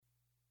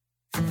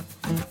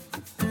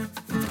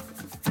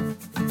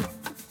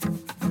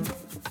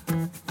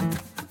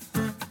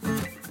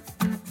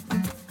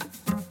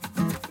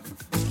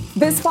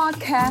This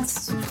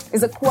podcast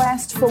is a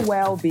quest for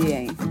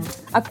well-being,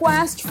 a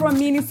quest for a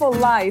meaningful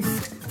life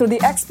through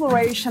the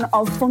exploration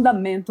of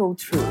fundamental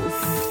truth.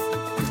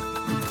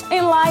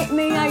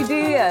 Enlightening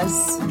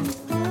ideas,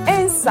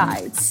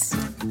 insights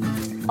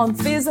on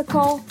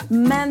physical,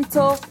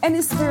 mental,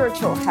 and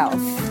spiritual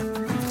health.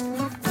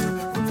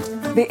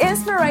 The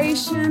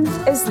inspiration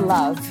is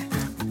love.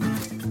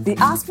 The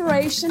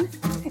aspiration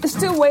is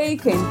to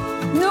awaken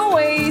new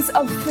ways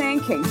of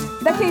thinking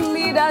that can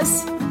lead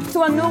us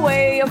to a new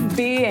way of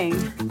being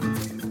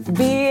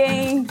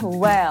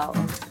well.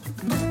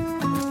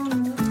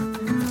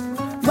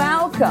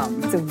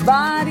 Welcome to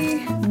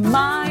Body,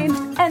 Mind,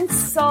 and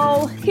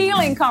Soul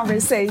Healing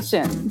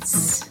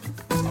Conversations.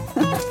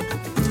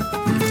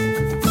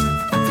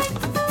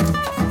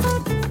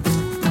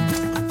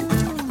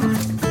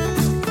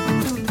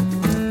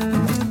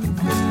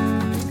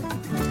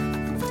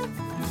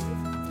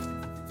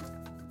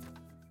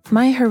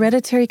 My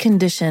hereditary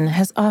condition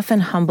has often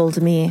humbled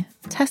me,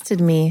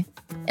 tested me,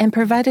 and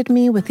provided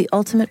me with the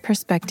ultimate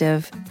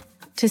perspective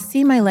to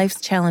see my life's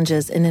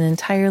challenges in an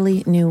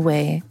entirely new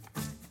way.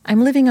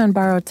 I'm living on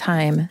borrowed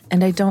time,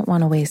 and I don't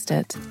want to waste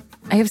it.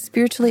 I have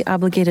spiritually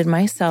obligated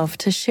myself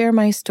to share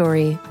my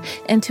story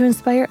and to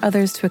inspire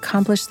others to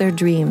accomplish their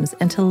dreams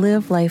and to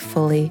live life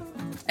fully,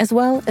 as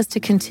well as to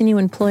continue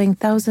employing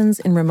thousands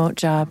in remote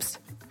jobs.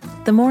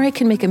 The more I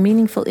can make a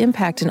meaningful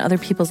impact in other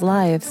people's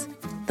lives,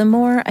 the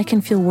more I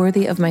can feel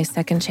worthy of my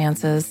second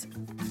chances.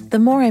 The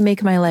more I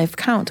make my life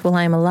count while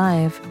I'm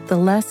alive, the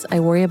less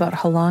I worry about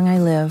how long I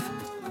live.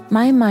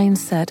 My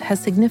mindset has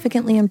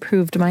significantly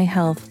improved my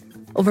health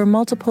over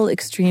multiple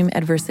extreme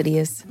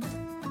adversities.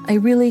 I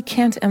really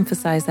can't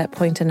emphasize that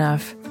point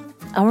enough.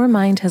 Our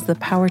mind has the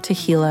power to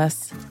heal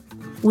us.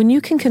 When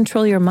you can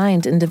control your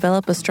mind and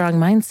develop a strong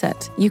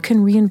mindset, you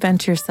can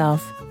reinvent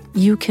yourself,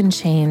 you can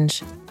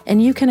change, and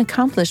you can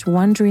accomplish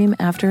one dream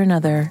after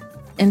another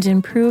and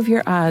improve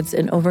your odds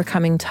in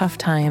overcoming tough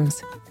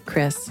times.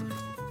 Chris.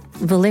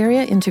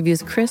 Valeria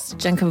interviews Chris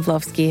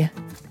Jankulovski.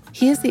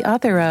 He is the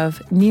author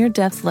of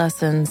Near-Death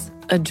Lessons,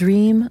 A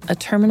Dream, a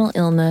Terminal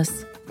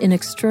Illness, an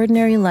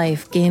Extraordinary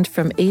Life Gained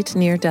from 8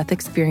 Near-Death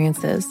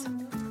Experiences.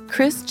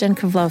 Chris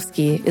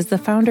Jankulovski is the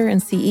founder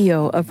and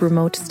CEO of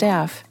Remote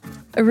Staff,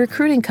 a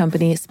recruiting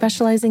company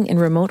specializing in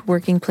remote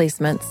working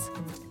placements.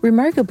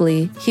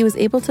 Remarkably, he was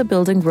able to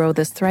build and grow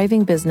this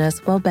thriving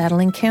business while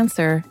battling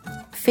cancer,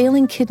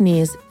 failing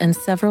kidneys, and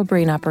several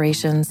brain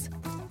operations.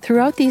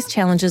 Throughout these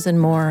challenges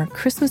and more,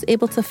 Chris was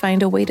able to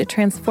find a way to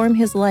transform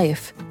his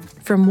life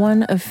from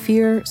one of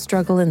fear,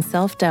 struggle, and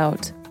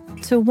self-doubt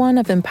to one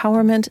of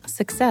empowerment,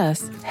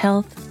 success,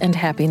 health, and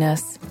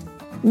happiness.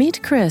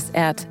 Meet Chris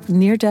at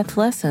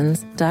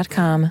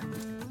neardeathlessons.com.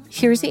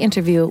 Here's the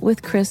interview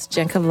with Chris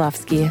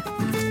Jankulovski.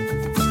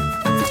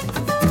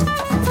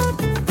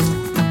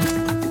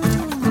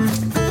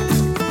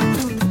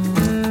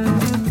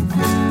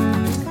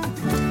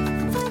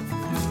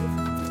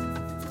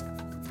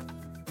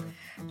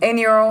 In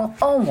your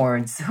own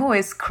words, who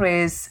is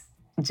Chris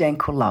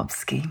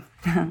Jankulovski?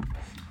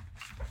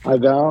 Hi,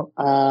 Val.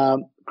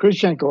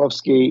 Chris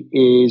Jankulovski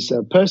is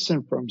a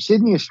person from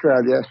Sydney,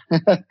 Australia,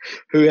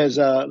 who has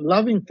a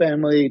loving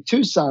family,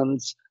 2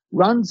 sons,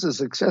 runs a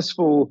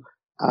successful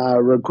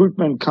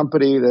recruitment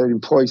company that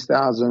employs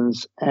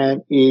thousands,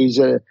 and is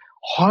a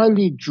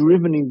highly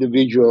driven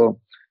individual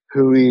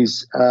who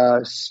is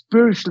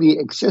spiritually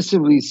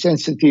excessively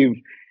sensitive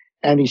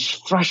and is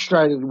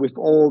frustrated with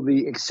all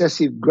the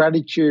excessive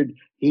gratitude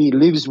he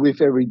lives with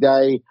every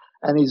day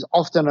and is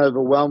often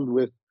overwhelmed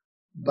with.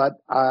 But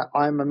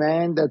I'm a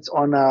man that's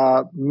on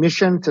a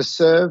mission to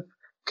serve,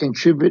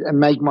 contribute, and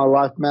make my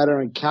life matter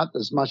and count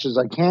as much as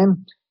I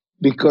can.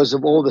 Because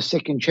of all the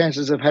second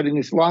chances I've had in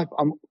this life,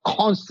 I'm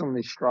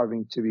constantly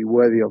striving to be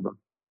worthy of them.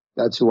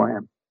 That's who I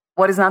am.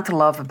 What is not to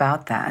love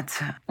about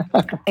that?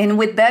 And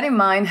with that in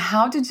mind,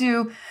 how did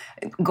you,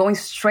 going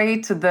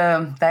straight to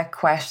that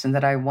question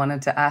that I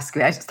wanted to ask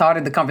you, I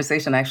started the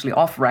conversation actually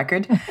off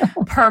record,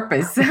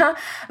 purpose.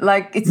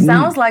 Like, it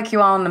sounds like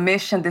you are on a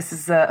mission. This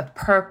is a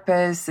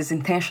purpose, this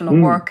intentional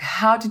work.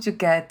 How did you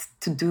get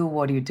to do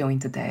what you're doing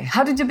today?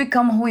 How did you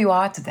become who you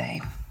are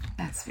today?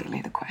 That's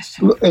really the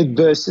question. Look,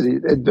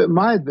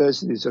 my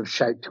adversities have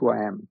shaped who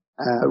I am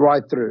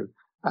right through.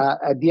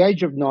 At the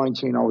age of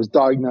 19, I was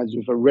diagnosed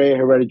with a rare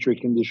hereditary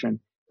condition.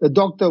 The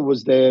doctor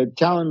was there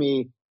telling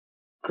me,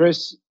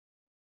 Chris,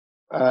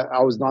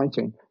 I was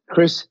 19,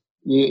 Chris,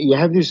 you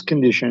have this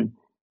condition.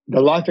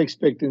 The life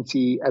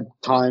expectancy at the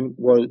time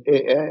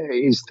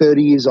is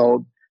 30 years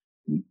old.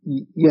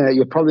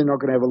 You're probably not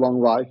going to have a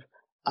long life.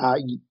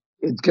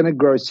 It's going to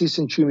grow cysts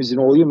and tumors in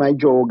all your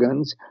major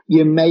organs.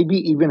 You maybe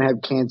even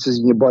have cancers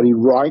in your body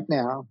right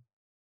now.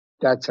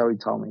 That's how he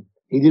told me.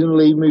 He didn't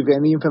leave me with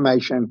any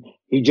information.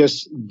 He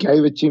just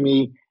gave it to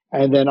me,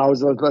 and then I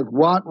was like,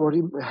 "What? How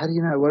do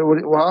you know?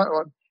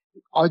 What?"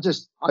 I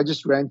just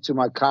ran to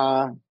my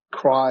car,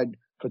 cried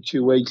for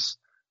 2 weeks.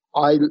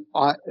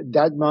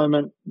 That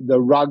moment,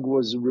 the rug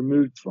was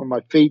removed from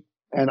my feet,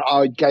 and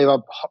I gave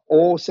up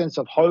all sense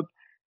of hope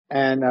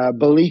and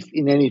belief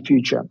in any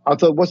future. I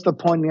thought, what's the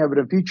point in having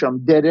a future?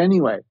 I'm dead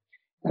anyway.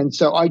 And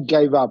so I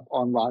gave up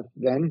on life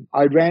then.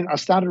 I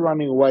started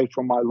running away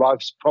from my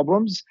life's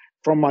problems,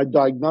 from my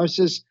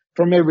diagnosis,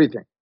 from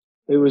everything.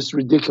 It was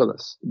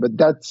ridiculous. But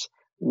that's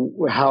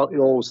how it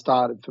all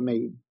started for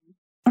me.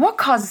 What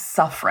causes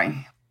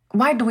suffering?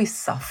 Why do we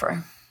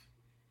suffer?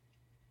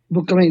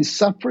 Look, I mean,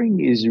 suffering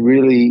is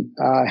really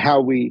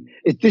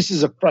this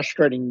is a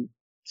frustrating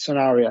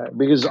scenario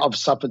because I've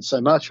suffered so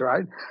much,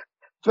 right?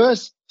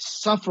 First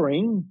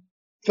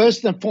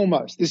and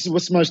foremost, this is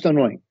what's most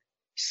annoying.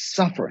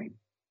 Suffering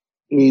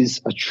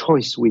is a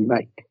choice we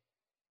make.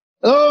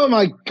 Oh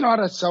my God,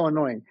 that's so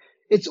annoying.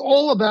 It's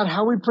all about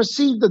how we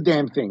perceive the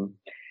damn thing.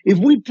 If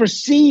we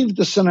perceive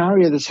the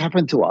scenario that's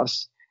happened to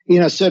us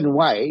in a certain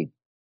way,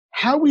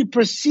 how we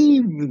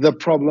perceive the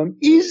problem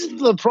is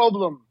the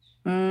problem.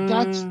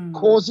 That's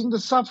causing the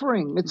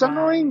suffering. It's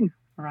annoying.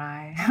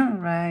 Right,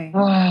 right.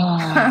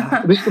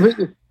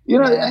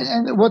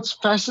 And what's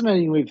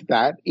fascinating with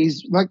that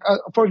is, like,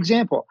 for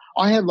example,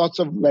 I had lots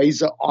of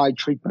laser eye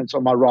treatments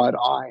on my right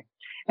eye,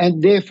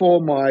 and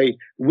therefore my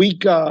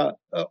weaker,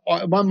 my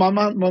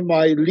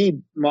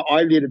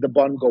eyelid at the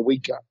bottom got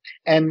weaker,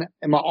 and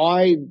my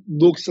eye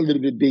looks a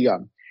little bit bigger.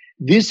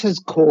 This has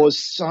caused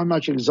so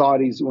much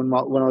anxieties when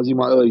I was in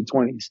my early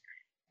 20s,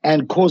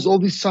 and caused all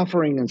this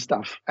suffering and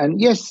stuff.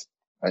 And yes,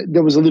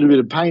 there was a little bit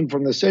of pain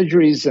from the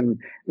surgeries and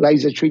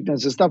laser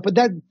treatments and stuff, but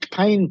that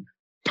pain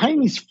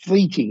is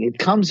fleeting. It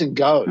comes and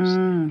goes.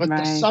 But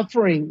the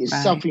suffering is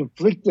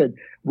self-inflicted.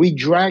 We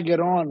drag it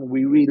on.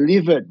 We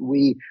relive it.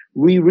 We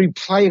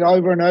replay it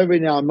over and over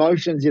in our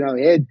emotions, in our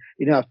head,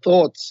 in our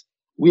thoughts.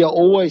 We are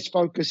always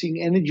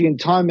focusing energy and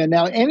time. And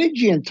our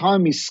energy and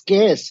time is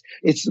scarce.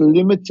 It's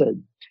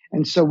limited.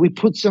 And so we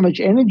put so much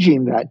energy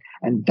in that.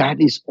 And that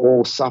is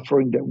all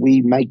suffering that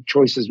we make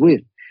choices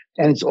with.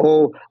 And it's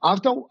all,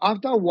 after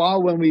a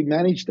while, when we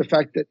manage the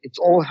fact that it's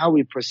all how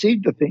we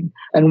perceive the thing,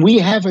 and we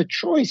have a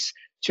choice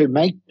to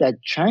make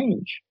that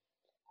change,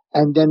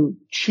 and then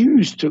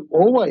choose to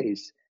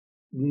always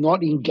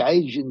not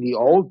engage in the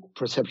old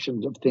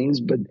perceptions of things,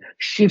 but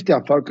shift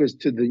our focus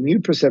to the new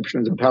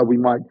perceptions of how we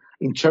might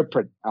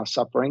interpret our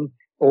suffering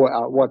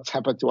or what's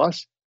happened to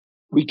us,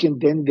 we can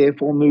then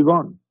therefore move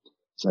on.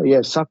 So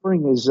yeah,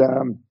 suffering is,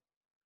 if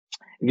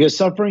you're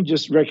suffering,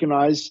 just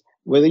recognize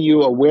whether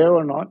you're aware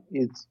or not,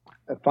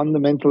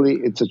 fundamentally,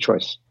 it's a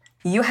choice.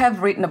 You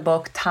have written a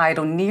book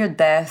titled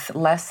Near-Death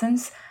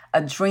Lessons,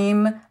 a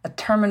Dream, a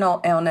Terminal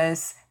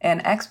Illness,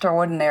 and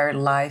Extraordinary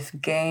Life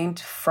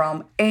Gained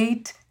from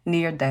 8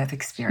 Near-Death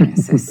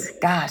Experiences.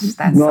 Gosh,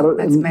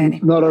 that's many.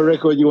 Not a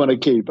record you want to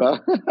keep, huh?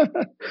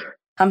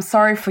 I'm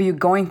sorry for you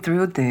going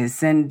through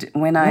this. And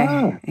when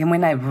I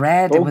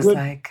read, it was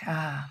good.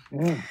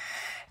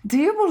 Do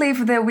you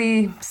believe that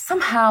we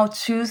somehow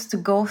choose to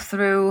go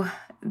through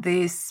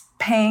this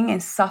pain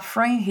and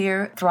suffering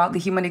here throughout the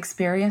human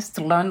experience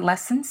to learn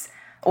lessons,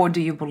 or do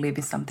you believe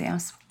in something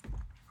else?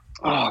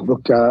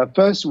 Look,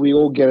 first we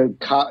all get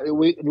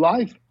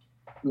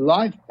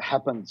life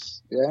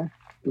happens, yeah?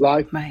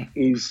 Life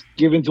is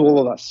given to all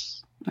of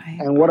us. Right.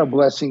 And what a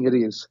blessing it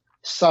is.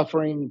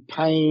 Suffering,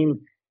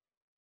 pain,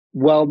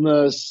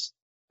 wellness,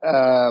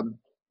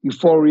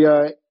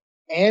 euphoria,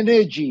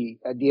 energy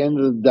at the end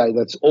of the day.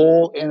 That's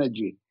all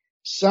energy.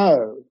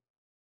 So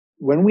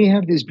when we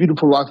have this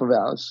beautiful life of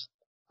ours,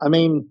 I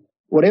mean,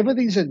 whatever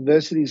these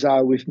adversities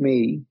are with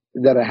me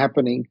that are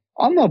happening,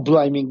 I'm not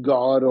blaming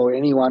God or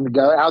anyone to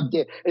go out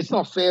there. It's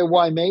not fair.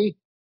 Why me?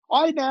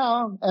 I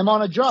now am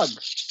on a drug.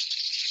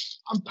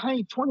 I'm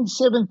paying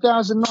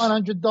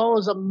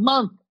 $27,900 a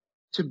month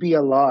to be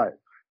alive.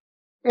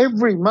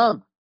 Every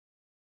month.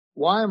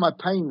 Why am I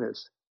paying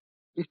this?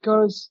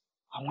 Because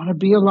I want to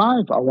be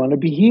alive. I want to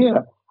be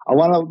here. I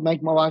want to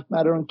make my life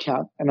matter and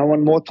count. And I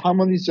want more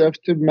time on this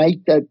earth to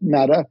make that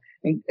matter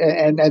and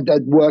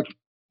that work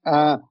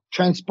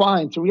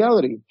transpire into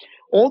reality.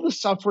 All the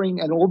suffering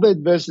and all the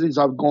adversities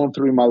I've gone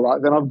through in my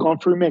life, and I've gone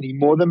through many,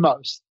 more than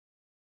most,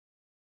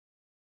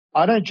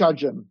 I don't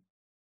judge them.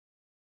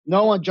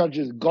 No one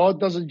judges. God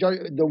doesn't judge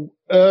the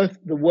earth,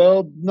 the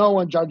world. No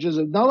one judges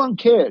it. No one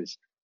cares.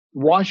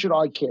 Why should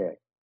I care?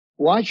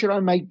 Why should I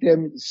make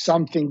them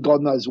something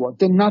God knows what?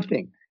 They're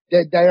nothing.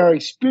 They are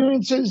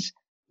experiences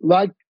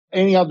like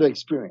any other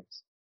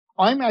experience.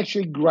 I'm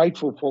actually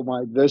grateful for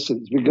my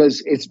adversities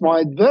because it's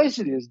my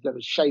adversities that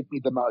have shaped me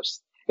the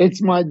most.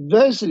 It's my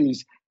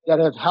adversities that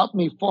have helped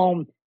me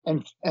form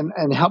and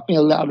helped me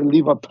allow to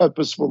live a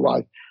purposeful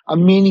life, a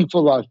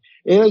meaningful life.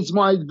 It's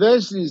my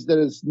adversities that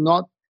has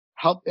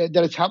helped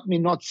me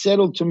not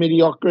settle to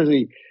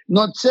mediocrity,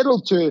 not settle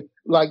to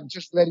like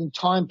just letting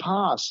time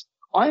pass.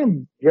 I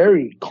am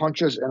very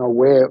conscious and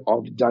aware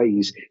of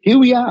days. Here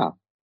we are,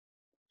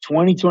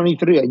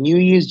 2023, a new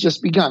year's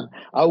just begun.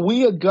 Are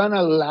we going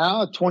to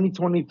allow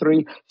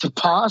 2023 to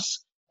pass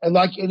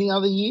like any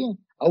other year?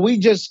 Or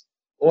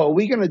are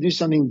we going to do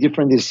something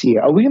different this year?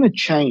 Are we going to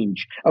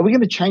change? Are we going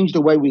to change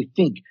the way we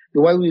think,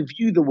 the way we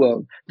view the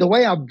world, the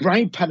way our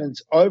brain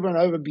patterns over and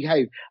over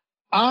behave?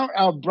 Are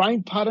our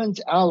brain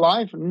patterns our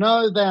life?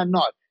 No, they are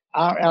not.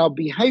 Are our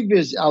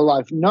behaviors our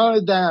life? No,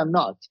 they are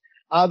not.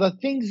 Are the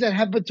things that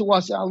happen to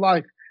us our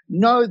life?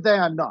 No, they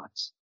are not.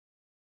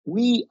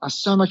 We are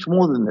so much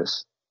more than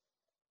this.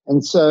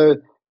 And so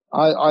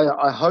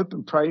I hope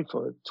and pray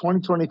for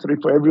 2023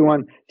 for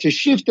everyone to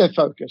shift their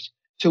focus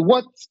to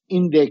what's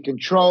in their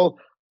control,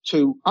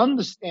 to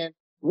understand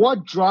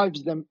what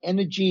drives them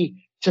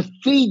energy, to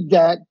feed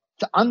that,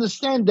 to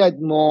understand that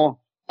more,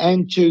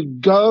 and to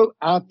go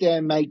out there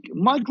and make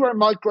micro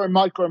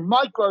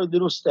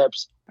little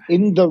steps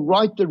in the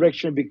right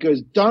direction,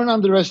 because don't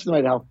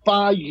underestimate how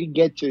far you can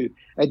get to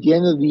at the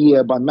end of the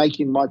year by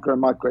making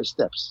micro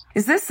steps.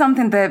 Is this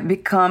something that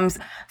becomes,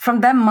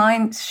 from that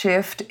mind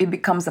shift, it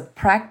becomes a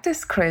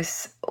practice,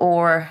 Chris,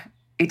 or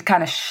it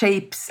kind of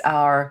shapes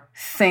our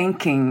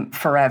thinking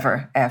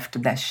forever after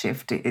that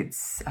shift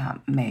it's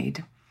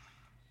made?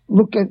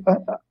 Look,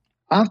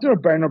 after a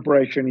brain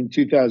operation in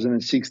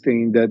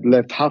 2016 that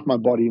left half my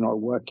body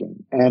not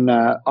working, and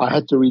I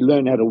had to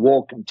relearn how to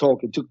walk and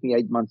talk. It took me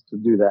 8 months to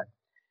do that.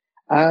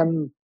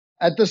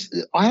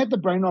 I had the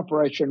brain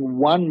operation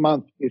 1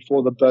 month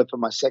before the birth of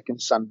my second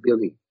son,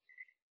 Billy.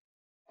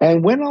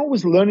 And when I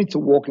was learning to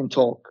walk and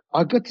talk,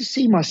 I got to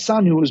see my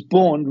son, who was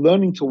born,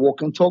 learning to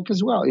walk and talk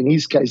as well. In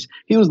his case,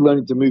 he was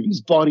learning to move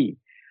his body.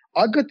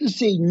 I got to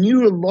see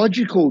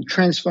neurological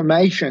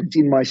transformations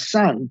in my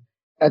son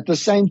at the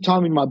same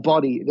time in my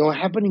body. They were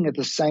happening at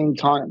the same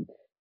time.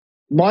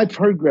 My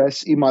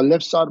progress in my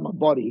left side of my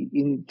body,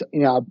 in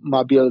my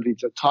ability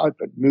to type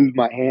and move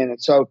my hand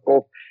and so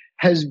forth,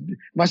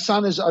 my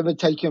son has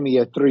overtaken me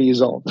at 3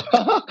 years old.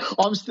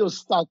 I'm still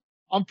stuck.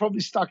 I'm probably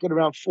stuck at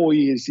around 4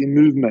 years in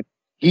movement.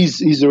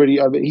 He's already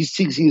over. He's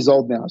 6 years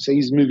old now, so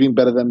he's moving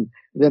better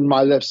than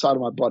my left side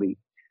of my body.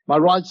 My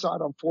right side,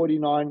 I'm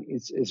 49.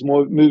 It's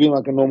more moving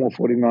like a normal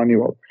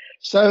 49-year-old.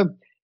 So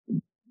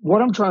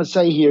what I'm trying to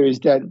say here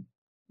is that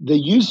the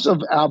use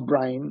of our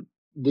brain,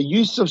 the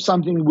use of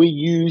something we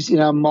use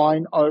in our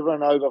mind over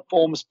and over,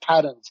 forms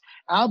patterns.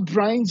 Our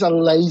brains are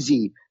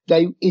lazy.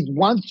 It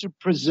wants to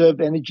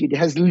preserve energy. It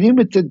has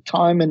limited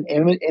time and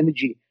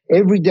energy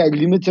every day,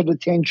 limited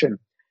attention.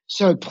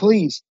 So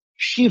please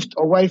shift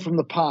away from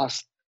the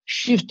past.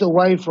 Shift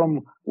away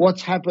from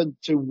what's happened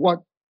to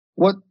what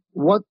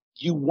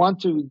you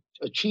want to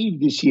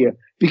achieve this year.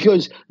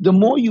 Because the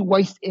more you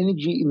waste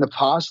energy in the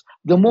past,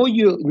 the more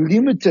you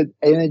limited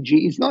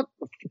energy. It's not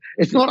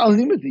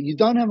unlimited. You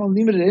don't have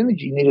unlimited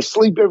energy. You need to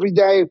sleep every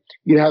day.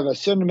 You have a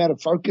certain amount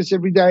of focus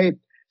every day.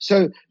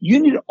 So you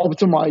need to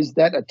optimize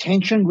that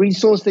attention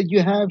resource that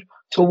you have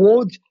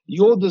towards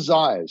your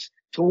desires,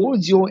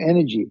 towards your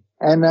energy.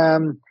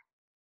 And,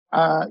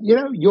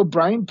 your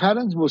brain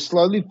patterns will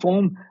slowly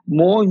form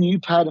more new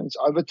patterns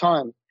over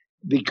time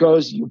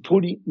because you're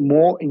putting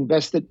more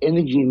invested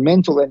energy,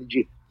 mental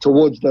energy,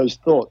 towards those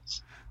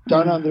thoughts.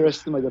 Don't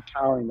underestimate the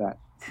power in that.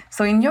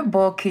 So in your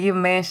book, you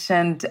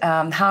mentioned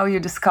how you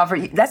discover,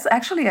 that's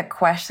actually a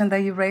question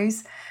that you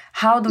raise.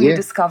 How do you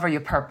discover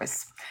your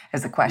purpose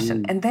as a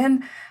question? And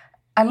then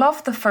I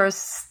love the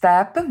first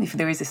step, if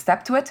there is a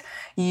step to it.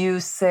 You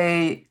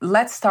say,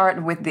 let's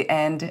start with the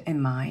end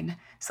in mind.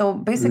 So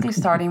basically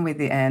starting with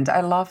the end.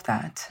 I love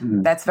that.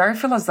 That's very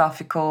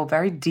philosophical,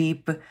 very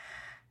deep.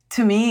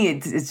 To me,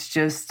 it's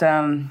just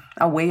a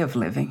way of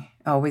living,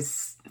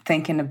 always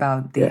thinking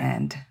about the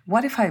end.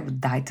 What if I would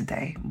die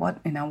today?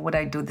 Would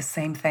I do the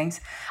same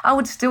things? I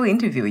would still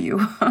interview you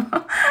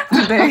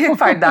today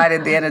if I died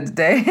at the end of the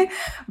day.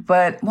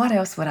 But what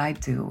else would I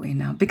do,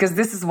 Because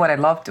this is what I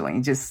love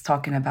doing, just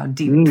talking about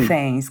deep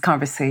things,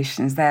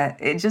 conversations, that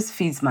it just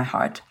feeds my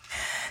heart.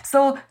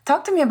 So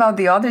talk to me about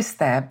the other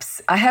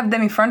steps. I have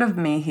them in front of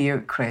me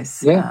here,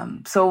 Chris.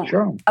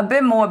 Sure. A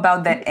bit more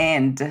about that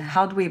end.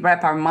 How do we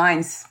wrap our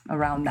minds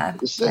around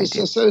that?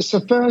 So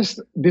first,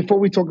 before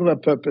we talk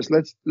about purpose,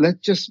 let's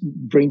just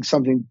bring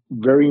something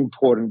very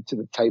important to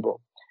the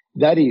table.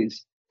 That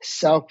is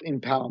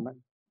self-empowerment.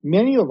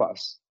 Many of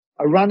us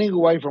are running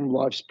away from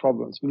life's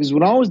problems, because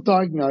when I was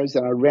diagnosed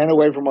and I ran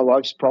away from my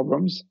life's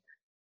problems,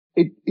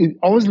 I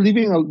was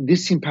living a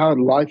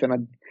disempowered life,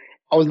 and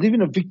I was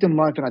living a victim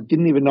life, and I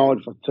didn't even know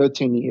it for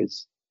 13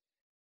 years.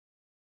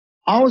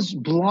 I was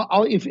blind.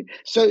 If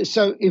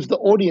the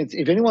audience,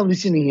 if anyone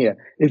listening here,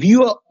 if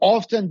you are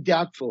often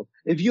doubtful,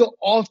 if you're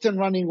often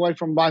running away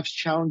from life's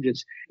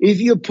challenges, if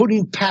you're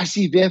putting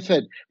passive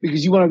effort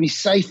because you want to be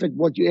safe at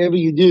whatever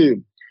you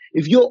do,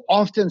 if you're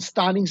often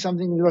starting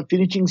something without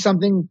finishing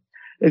something,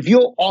 if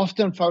you're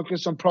often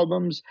focused on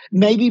problems,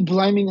 maybe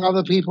blaming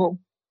other people,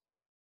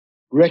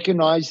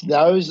 recognize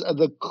those are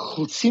the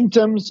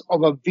symptoms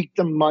of a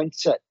victim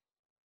mindset.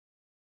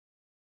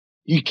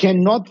 You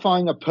cannot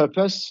find a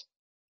purpose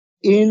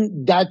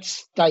in that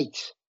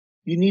state.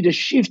 You need a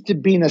shift to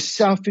being a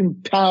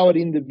self-empowered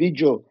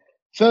individual.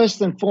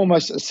 First and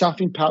foremost, a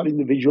self-empowered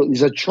individual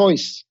is a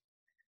choice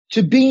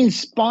to be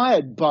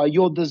inspired by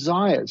your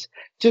desires,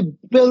 to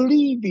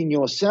believe in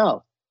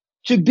yourself,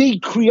 to be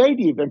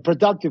creative and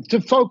productive, to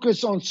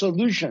focus on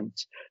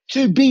solutions,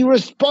 to be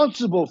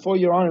responsible for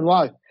your own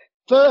life.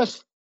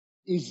 First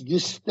is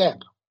this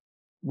step.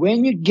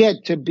 When you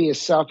get to be a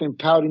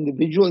self-empowered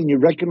individual and you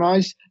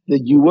recognize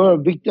that you were a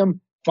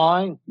victim,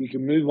 fine, you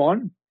can move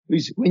on.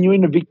 Because when you're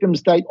in a victim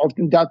state,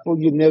 often doubtful,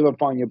 you'll never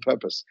find your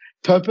purpose.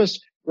 Purpose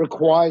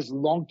requires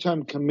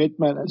long-term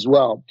commitment as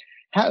well.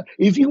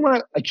 If you want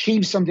to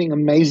achieve something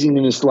amazing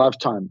in this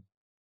lifetime,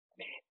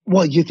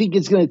 well, you think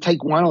it's going to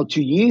take 1 or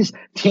 2 years,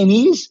 10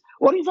 years?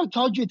 What if I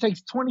told you it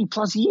takes 20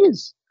 plus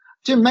years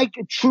to make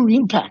a true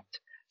impact?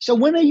 So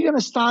when are you going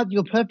to start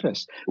your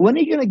purpose? When are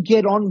you going to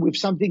get on with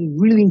something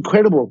really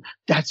incredible?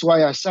 That's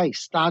why I say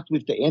start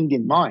with the end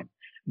in mind.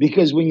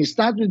 Because when you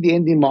start with the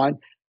end in mind,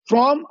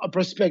 from a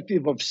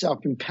perspective of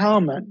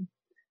self-empowerment,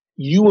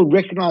 you will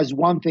recognize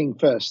one thing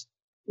first.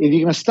 If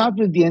you're going to start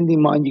with the end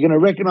in mind, you're going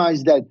to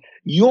recognize that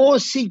your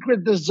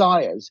secret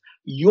desires,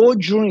 your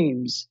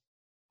dreams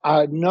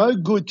are no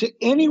good to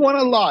anyone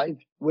alive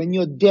when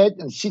you're dead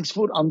and 6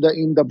 foot under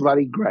in the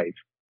bloody grave.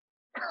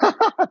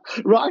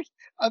 Right?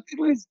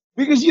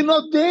 Because you're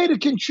not there to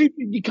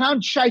contribute. You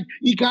can't shake.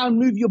 You can't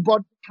move your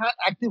body. You can't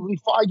actively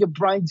fire your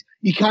brains.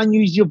 You can't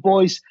use your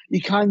voice.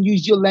 You can't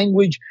use your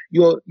language,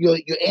 your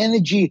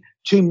energy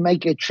to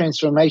make a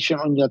transformation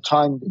on your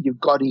time that you've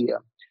got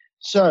here.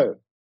 So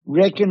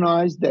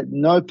recognize that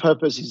no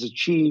purpose is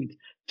achieved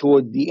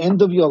toward the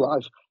end of your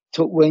life,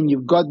 to when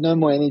you've got no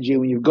more energy,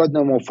 when you've got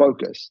no more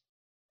focus.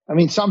 I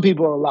mean, some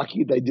people are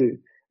lucky they do.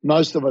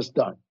 Most of us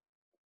don't.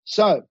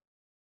 So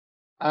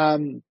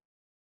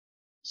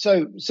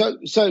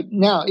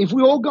now, if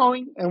we're all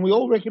going and we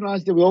all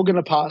recognize that we're all going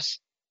to pass,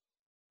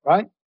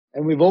 right?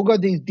 And we've all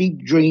got these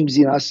deep dreams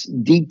in us,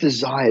 deep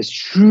desires,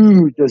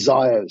 true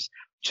desires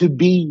to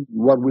be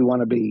what we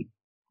want to be,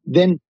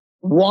 then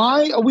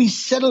why are we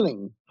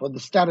settling for the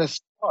status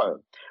quo?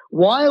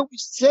 Why are we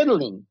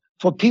settling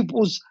for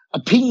people's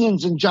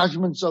opinions and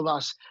judgments of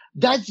us?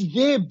 That's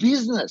their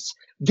business.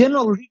 They're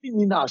not living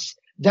in us.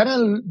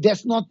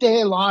 That's not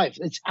their life.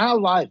 It's our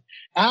life.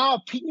 Our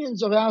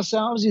opinions of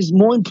ourselves is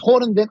more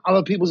important than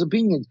other people's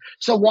opinions.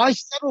 So why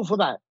settle for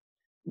that?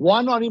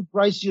 Why not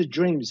embrace your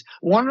dreams?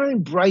 Why not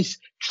embrace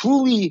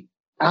truly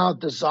our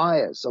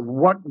desires of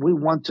what we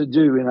want to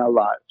do in our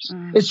lives?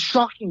 It's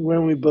shocking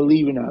when we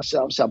believe in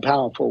ourselves, how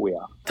powerful we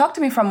are. Talk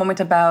to me for a moment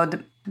about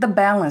the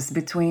balance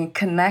between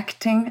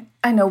connecting,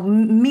 I know,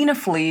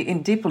 meaningfully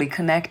and deeply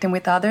connecting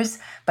with others,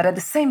 but at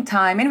the same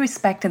time, and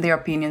respecting their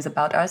opinions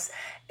about us,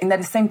 and at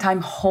the same time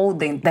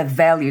holding that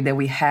value that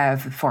we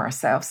have for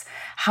ourselves.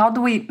 How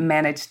do we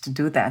manage to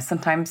do that?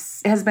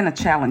 Sometimes it has been a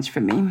challenge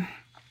for me.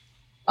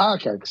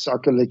 Okay, so I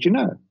can let you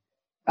know.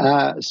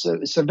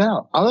 So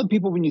Val, other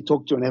people when you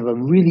talk to and have a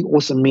really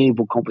awesome,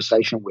 meaningful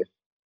conversation with,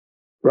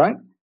 right?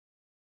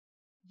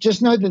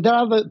 Just know that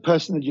other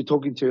person that you're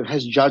talking to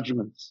has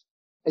judgments.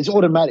 It's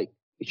automatic.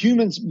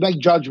 Humans make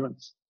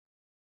judgments.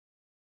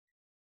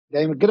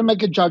 They're going to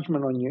make a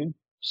judgment on you.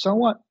 So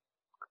what?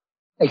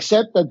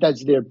 Accept that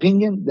that's their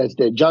opinion, that's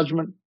their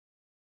judgment.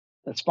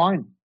 That's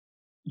fine.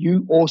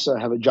 You also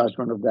have a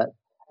judgment of that.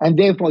 And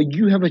therefore,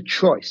 you have a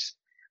choice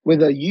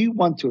whether you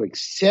want to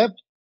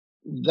accept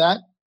that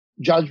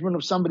judgment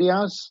of somebody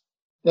else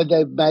that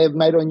they may have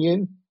made on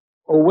you,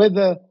 or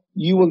whether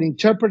you will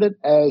interpret it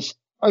as,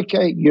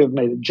 okay, you have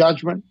made a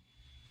judgment.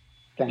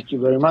 Thank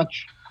you very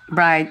much.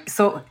 Right.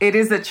 So it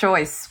is a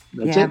choice.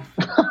 That's it.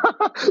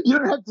 You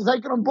don't have to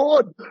take it on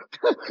board.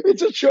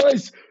 It's a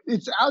choice.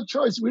 It's our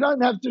choice. We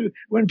don't have to.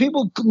 When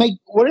people make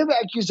whatever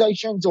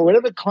accusations or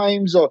whatever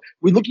claims, or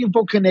we're looking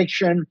for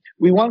connection,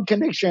 we want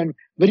connection,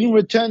 but in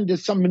return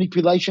there's some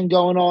manipulation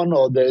going on,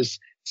 or there's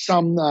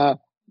some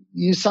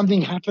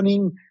something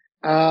happening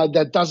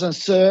that doesn't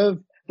serve,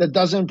 that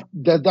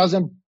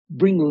doesn't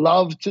bring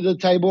love to the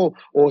table,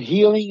 or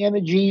healing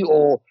energy,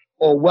 or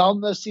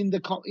wellness in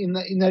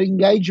that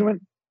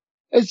engagement.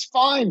 It's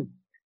fine.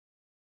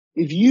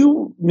 If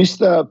you,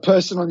 Mr.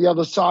 Person on the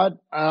other side,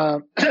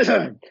 are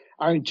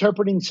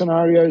interpreting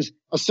scenarios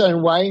a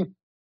certain way,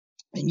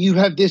 and you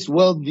have this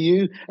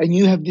worldview and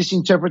you have this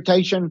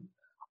interpretation,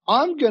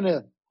 I'm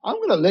gonna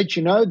let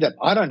you know that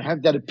I don't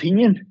have that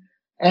opinion,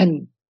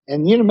 and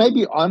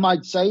maybe I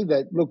might say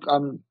that, look,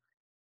 I'm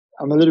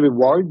a little bit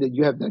worried that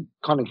you have that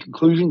kind of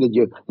conclusion, that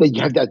you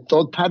have that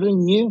thought pattern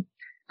in you,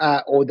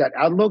 or that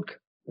outlook,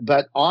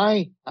 but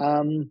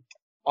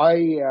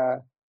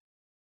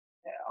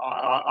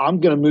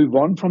I'm going to move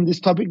on from this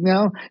topic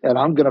now, and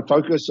I'm going to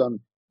focus on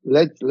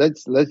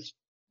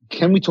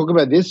can we talk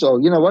about this?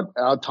 Or, you know what,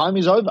 our time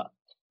is over.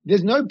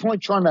 There's no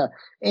point trying to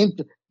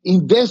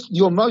invest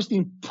your most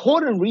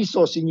important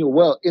resource in your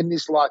world, in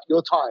this life,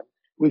 your time,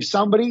 with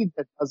somebody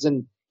that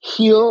doesn't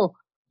heal,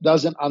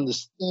 doesn't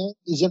understand,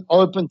 isn't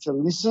open to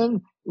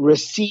listen,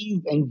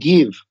 receive, and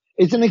give.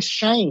 It's an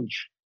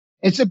exchange.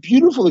 It's a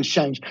beautiful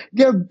exchange.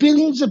 There are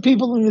billions of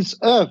people on this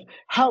earth.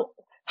 How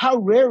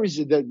rare is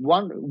it that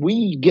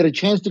we get a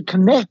chance to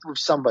connect with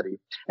somebody?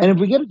 And if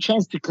we get a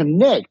chance to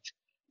connect,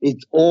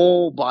 it's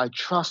all by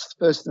trust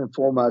first and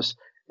foremost.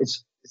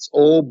 It's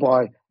all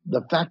by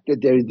the fact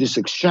that there is this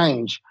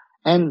exchange.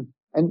 And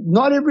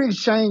not every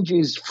exchange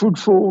is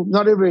fruitful.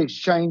 Not every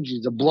exchange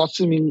is a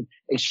blossoming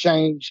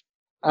exchange.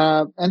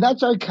 And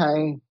that's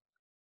okay.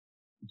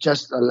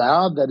 Just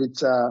allow that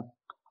it's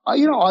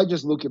I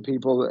just look at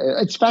people.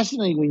 It's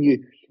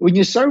fascinating When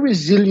you're so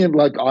resilient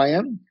like I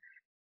am,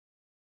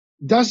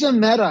 doesn't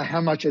matter how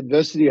much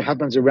adversity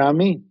happens around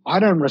me, I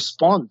don't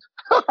respond.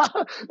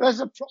 That's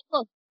a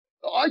problem.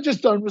 I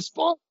just don't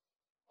respond.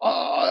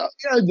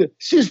 The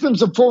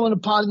systems are falling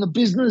apart in the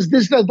business,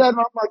 this, that, and I'm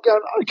like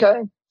going, okay,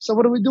 so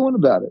what are we doing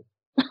about it?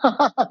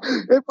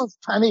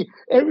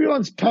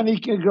 Everyone's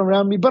panicking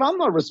around me, but I'm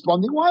not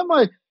responding. Why am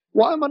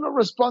I not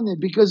responding?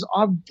 Because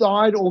I've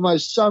died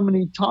almost so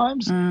many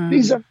times.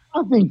 These are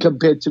nothing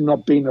compared to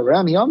not being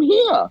around me. I'm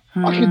here.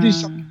 I can do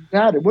something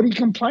about it. What are you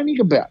complaining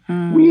about?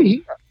 We're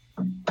here.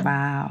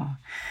 Wow.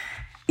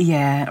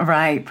 Yeah,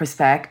 right.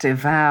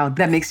 Perspective. Wow.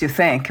 That makes you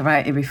think,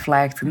 right? You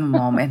reflect in the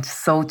moment.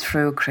 So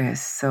true,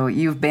 Chris. So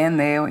you've been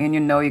there and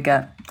you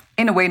got,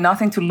 in a way,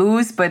 nothing to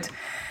lose, but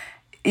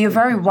you're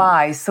very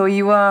wise. So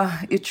you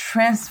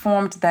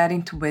transformed that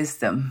into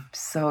wisdom.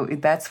 So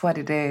that's what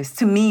it is.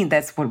 To me,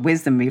 that's what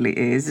wisdom really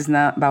is. It's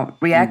not about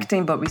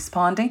reacting, but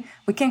responding.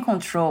 We can't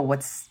control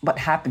what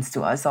happens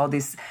to us. All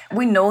this,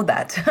 we know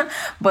that,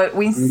 but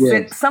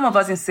some of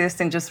us insist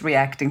in just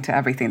reacting to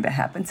everything that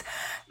happens.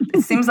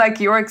 It seems like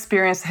your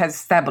experience has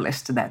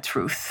established that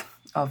truth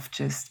of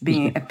just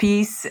being at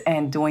peace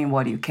and doing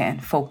what you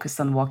can, focus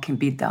on what can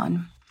be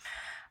done.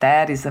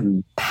 That is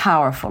a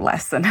powerful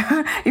lesson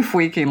if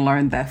we can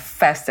learn that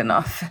fast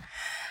enough.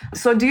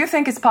 So do you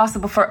think it's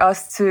possible for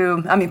us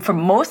for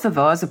most of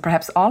us, or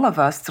perhaps all of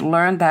us, to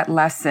learn that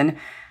lesson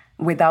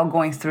without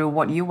going through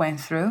what you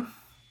went through?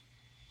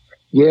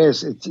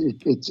 Yes,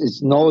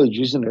 it's knowledge,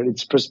 isn't it?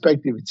 It's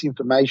perspective, it's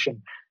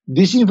information.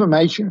 This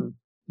information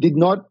did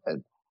not...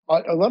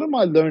 A lot of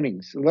my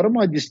learnings, a lot of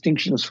my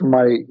distinctions from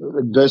my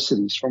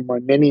adversities, from my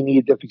many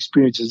near-death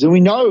experiences, and we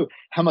know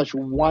how much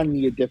one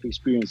near-death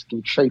experience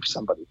can shape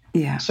somebody.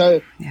 Yeah.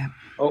 So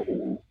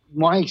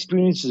my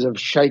experiences have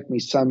shaped me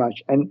so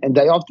much, and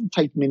they often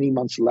take many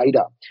months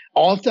later.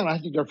 Often I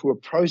have to go through a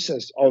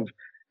process of,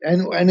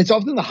 and it's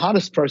often the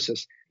hardest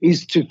process,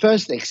 is to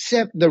first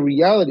accept the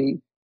reality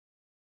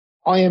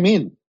I am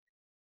in.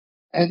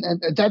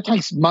 And that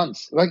takes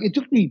months. Like it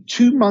took me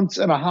 2.5 months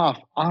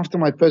after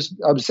my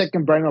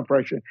second brain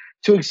operation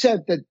to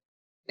accept that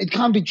it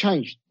can't be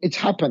changed. It's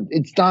happened.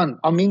 It's done.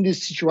 I'm in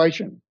this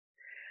situation.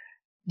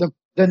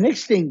 The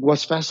next thing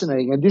was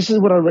fascinating, and this is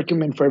what I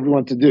recommend for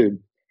everyone to do,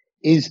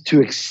 is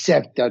to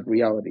accept that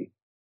reality.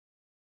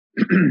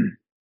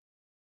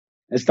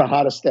 It's the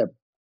hardest step.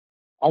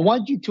 I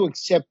want you to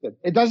accept it.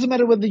 It doesn't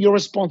matter whether you're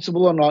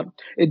responsible or not.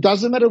 It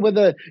doesn't matter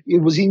whether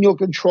it was in your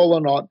control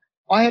or not.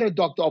 I had a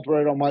doctor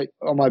operate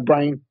on my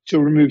brain to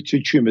remove 2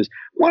 tumors.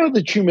 One of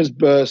the tumors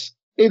burst.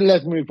 It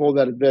left me with all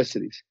that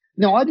adversities.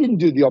 Now, I didn't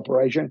do the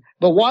operation,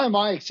 but why am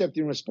I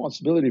accepting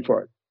responsibility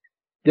for it?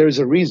 There is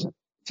a reason.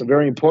 It's a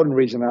very important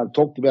reason. I've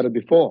talked about it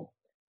before.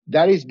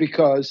 That is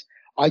because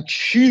I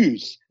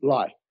choose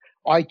life.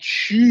 I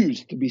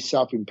choose to be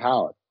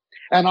self-empowered.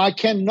 And I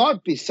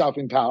cannot be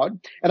self-empowered,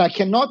 and I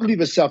cannot live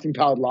a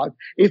self-empowered life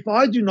if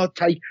I do not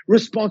take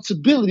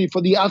responsibility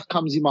for the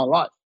outcomes in my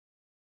life,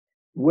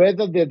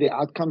 whether they're the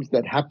outcomes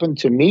that happen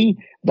to me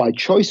by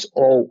choice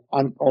or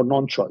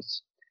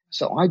non-choice.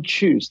 So I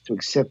choose to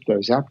accept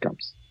those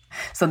outcomes.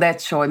 So that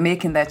choice,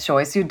 making that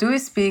choice, you do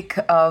speak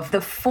of the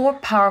 4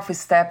 powerful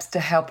steps to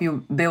help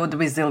you build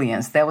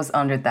resilience. That was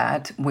under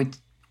that,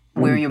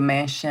 where you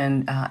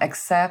mentioned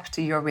accept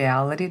your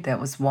reality. That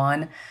was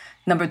 1.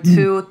 Number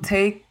 2,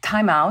 take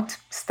time out,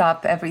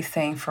 stop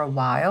everything for a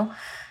while.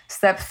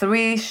 Step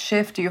 3,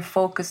 shift your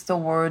focus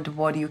toward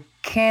what you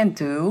can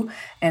do.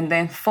 And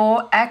then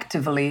 4,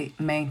 actively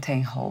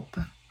maintain hope.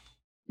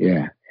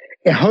 Yeah.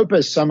 And hope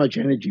has so much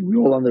energy. We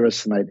all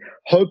underestimate.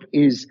 Hope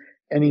is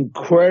an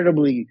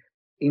incredibly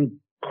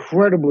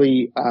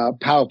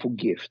powerful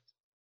gift.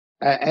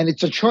 And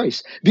it's a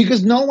choice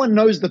because no one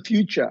knows the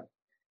future.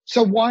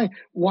 So why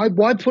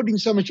putting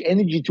so much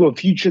energy to a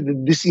future that's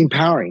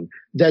disempowering?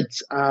 That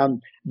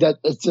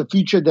it's a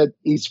future that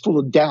is full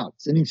of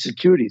doubts and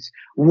insecurities.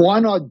 Why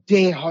not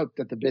dare hope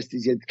that the best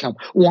is yet to come?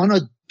 Why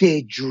not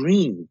dare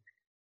dream?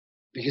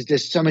 Because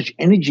there's so much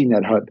energy in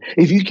that hope.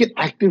 If you can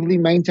actively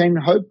maintain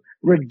hope,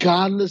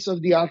 regardless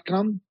of the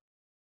outcome,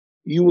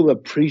 you will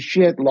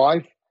appreciate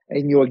life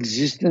and your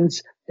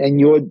existence and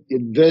your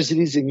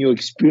adversities and your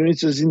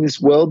experiences in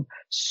this world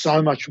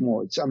so much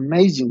more. It's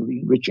amazingly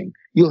enriching.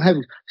 You'll have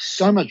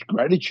so much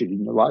gratitude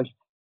in your life.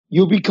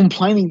 You'll be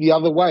complaining the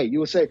other way. You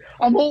will say,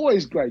 I'm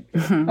always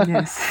grateful.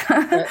 Yes.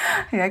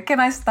 Yeah. Can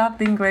I stop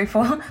being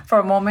grateful for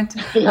a moment?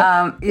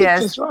 Yes.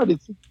 That's right.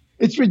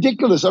 It's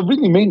ridiculous. I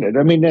really mean it.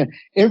 I mean,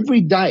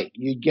 every day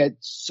you get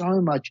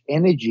so much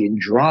energy and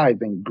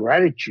drive and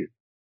gratitude.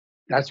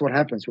 That's what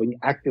happens when you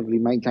actively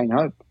maintain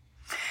hope.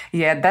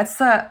 Yeah, that's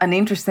an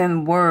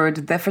interesting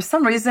word that for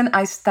some reason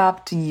I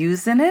stopped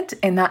using it.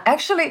 And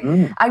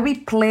I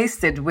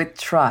replaced it with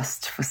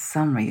trust for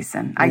some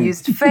reason. I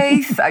used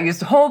faith, I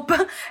used hope,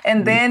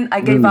 and then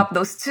I gave up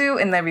those 2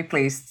 and I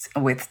replaced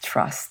with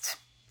trust.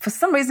 For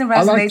some reason,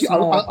 resonates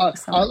more.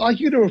 I'd like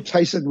you to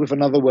replace it with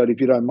another word, if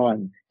you don't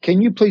mind.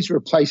 Can you please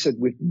replace it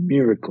with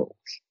miracles?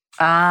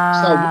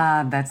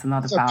 That's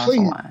another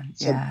powerful one.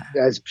 Yeah.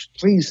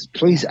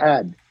 Please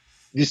add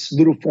this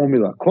little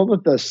formula. Call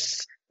it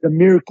the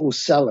miracle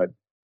salad.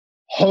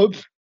 Hope,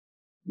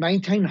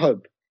 maintain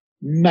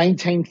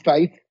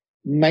faith,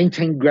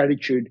 maintain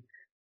gratitude,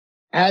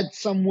 add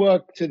some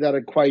work to that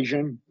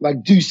equation,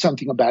 like do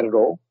something about it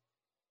all,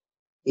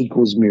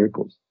 equals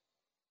miracles.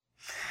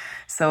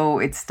 So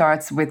it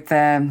starts with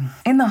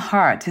in the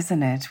heart,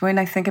 isn't it? When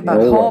I think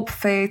about hope,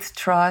 faith,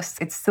 trust,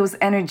 it's those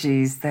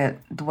energies that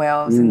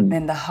dwells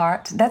in the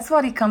heart. That's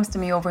what it comes to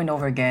me over and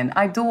over again.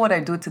 I do what I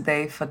do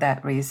today for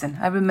that reason.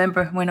 I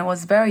remember when I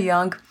was very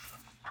young,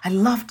 I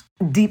loved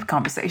deep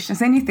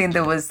conversations, anything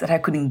that I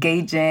could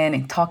engage in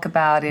and talk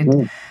about it.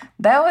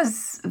 That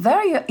was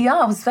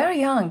I was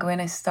very young when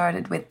I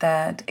started with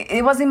that.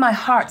 It was in my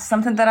heart,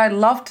 something that I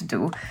loved to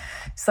do.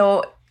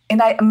 So,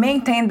 and I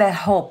maintained that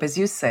hope, as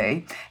you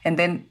say, and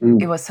then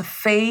it was a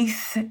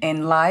faith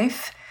in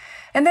life.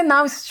 And then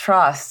now it's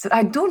trust.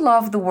 I do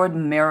love the word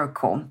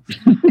miracle.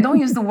 I don't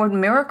use the word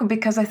miracle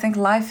because I think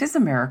life is a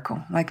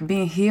miracle. Like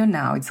being here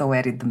now, it's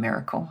already the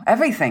miracle.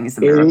 Everything is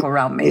a miracle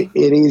around me.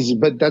 It is,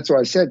 but that's what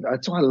I said.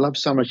 That's why I love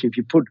so much. If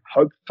you put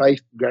hope,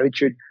 faith,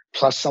 gratitude,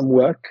 plus some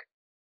work,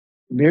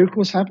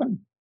 miracles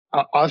happen.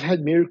 I've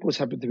had miracles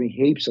happen to me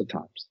heaps of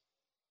times.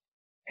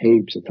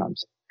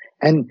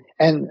 And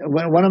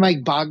when I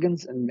make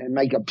bargains and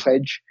make a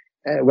pledge,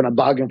 when I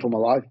bargain for my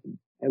life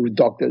and with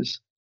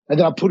doctors, and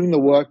then I put in the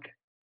work,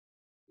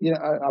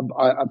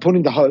 I put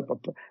in the hope,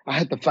 I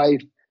had the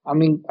faith,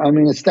 I'm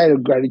in a state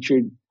of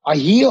gratitude. I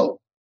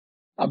heal.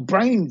 Our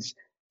brains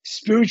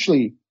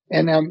spiritually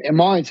and our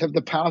minds have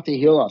the power to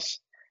heal us.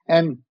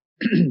 And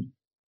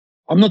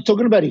I'm not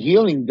talking about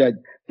healing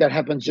that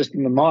happens just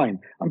in the mind.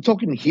 I'm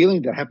talking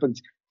healing that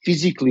happens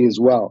physically as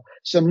well.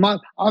 So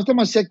after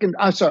my second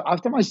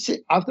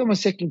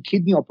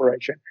kidney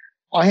operation,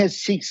 I had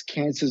 6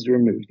 cancers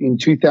removed in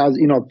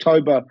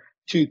October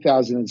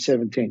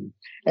 2017.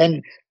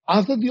 And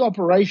after the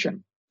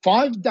operation,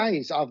 5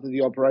 days after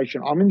the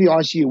operation, I'm in the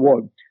ICU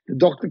ward. The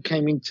doctor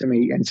came in to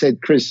me and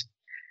said, Chris,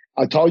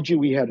 I told you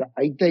we had an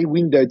 8-day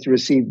window to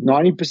receive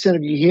 90%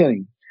 of your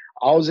healing.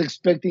 I was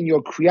expecting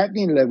your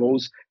creatinine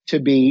levels to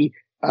be,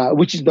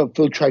 which is the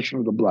filtration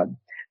of the blood,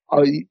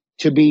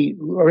 to be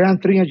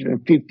around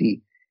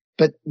 350,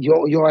 but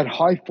you're at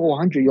high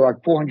 400, you're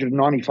like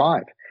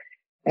 495,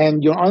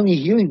 and you're only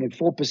healing at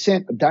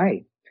 4% a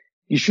day.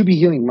 You should be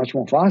healing much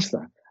more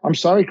faster. I'm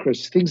sorry,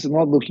 Chris, things are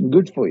not looking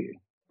good for you.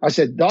 I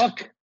said,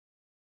 Doc,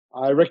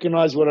 I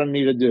recognize what I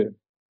need to do.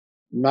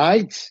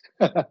 Mate,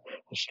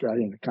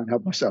 Australian, I can't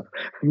help myself.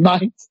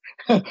 Mate,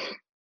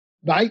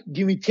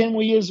 give me 10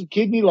 more years of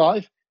kidney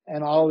life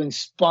and I'll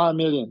inspire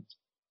millions.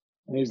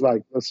 And he's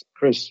like, listen,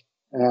 Chris,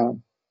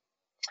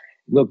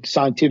 look,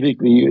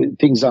 scientifically,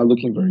 things are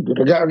looking very good.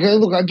 Okay,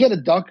 look, I get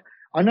it, Doc.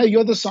 I know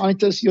you're the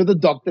scientist, you're the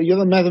doctor, you're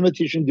the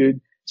mathematician, dude.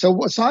 So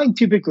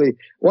scientifically,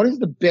 what is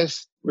the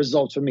best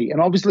result for me?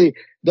 And obviously,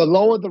 the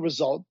lower the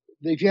result,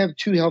 if you have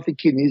 2 healthy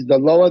kidneys, the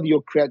lower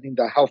your creatinine,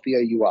 the healthier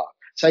you are.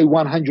 Say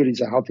 100 is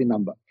a healthy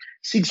number.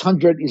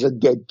 600 is a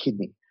dead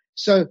kidney.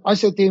 So I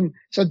said to him,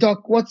 so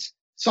Doc, what's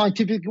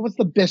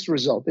the best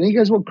result? And he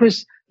goes, well,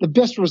 Chris, the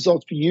best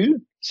result for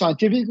you,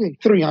 scientifically,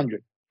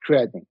 300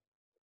 creatinine.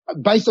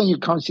 Based on your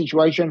current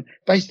situation,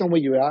 based on where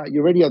you are,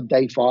 you're already on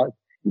day 5.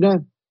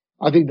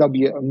 I think that'll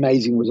be an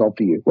amazing result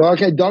for you. Well,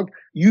 okay, Doc,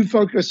 you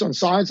focus on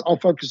science, I'll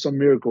focus on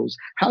miracles.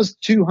 How's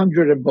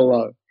 200 and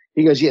below?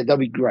 He goes, yeah, that'll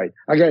be great.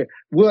 I go,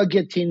 will I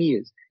get 10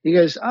 years? He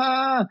goes,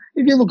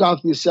 if you look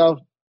after yourself,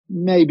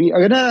 maybe.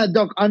 I go, no,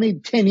 Doc, I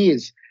need 10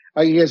 years.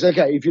 He goes,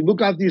 okay, if you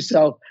look after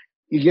yourself,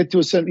 you get to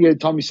a certain,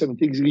 tell me certain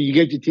things, you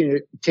get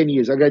to 10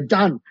 years. I go,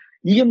 done.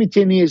 You give me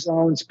 10 years,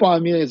 I'll inspire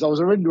millions. I was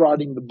already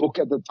writing the book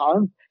at the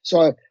time.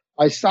 So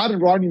I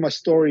started writing my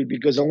story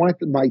because I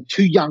wanted my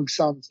 2 young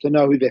sons to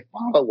know who their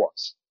father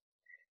was.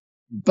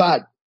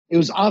 But it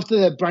was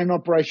after that brain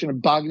operation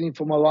and bargaining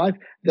for my life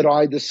that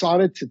I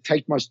decided to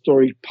take my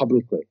story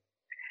publicly.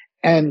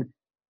 And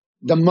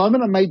the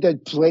moment I made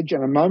that pledge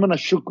and the moment I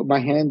shook my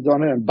hands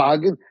on it and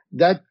bargained,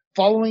 that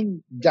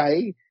following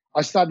day,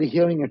 I started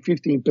healing at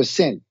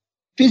 15%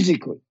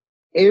 physically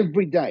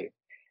every day.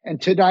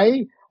 And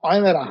today,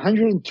 I'm at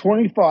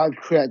 125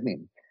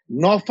 creatinine,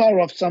 not far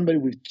off somebody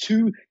with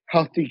 2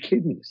 healthy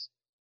kidneys.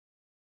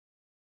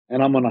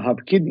 And I'm on a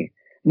healthy kidney.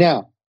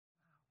 Now,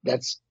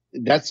 that's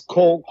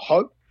called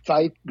hope,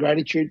 faith,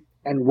 gratitude,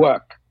 and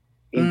work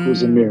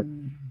equals a miracle.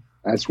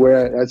 That's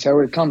how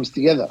it comes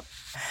together.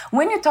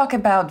 When you talk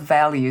about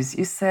values,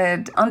 you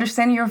said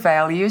understand your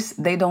values,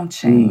 they don't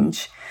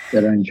change.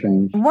 They don't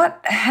change. What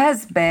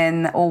has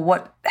been or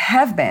what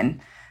have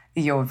been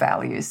your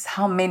values?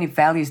 How many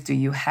values do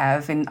you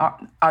have, and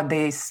are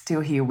they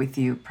still here with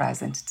you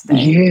present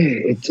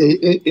today?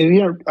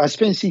 Yeah, I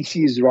spent 6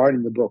 years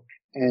writing the book,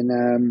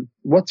 and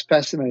what's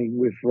fascinating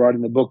with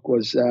writing the book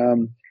was,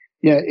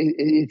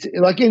 it's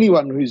like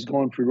anyone who's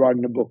gone through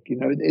writing a book.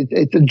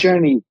 It's a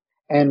journey,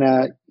 and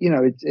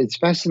it's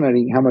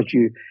fascinating how much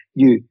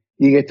you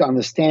get to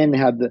understand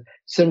how the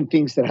certain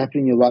things that happen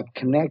in your life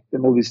connect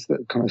and all this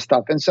kind of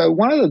stuff. And so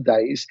one of the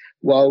days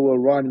while we were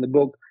writing the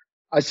book,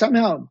 I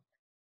somehow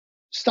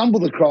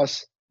stumbled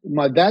across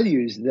my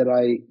values that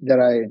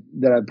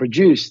I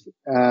produced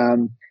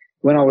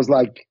when I was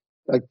like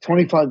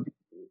 25,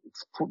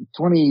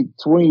 20,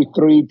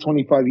 23,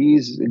 25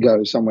 years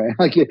ago somewhere,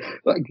 like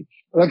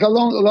a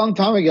long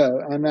time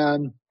ago.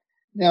 And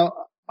now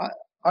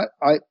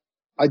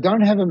I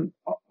don't have them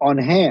on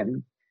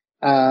hand,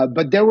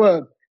 but there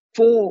were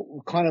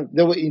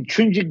there were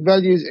intrinsic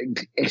values,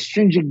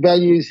 extrinsic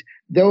values.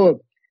 There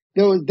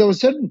were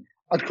certain.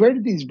 I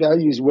created these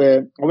values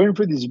where I went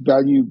through this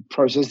value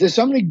process. There's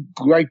so many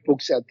great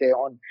books out there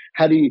on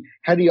how do you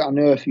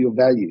unearth your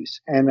values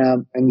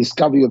and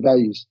discover your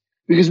values.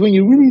 Because when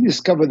you really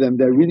discover them,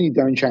 they really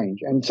don't change.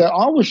 And so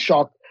I was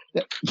shocked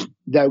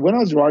that when I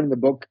was writing the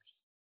book,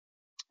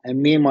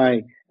 and me and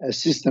my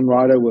assistant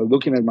writer were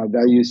looking at my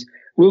values,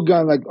 we were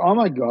going like, oh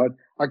my God,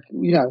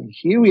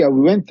 here we are.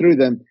 We went through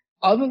them.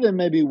 Other than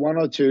maybe one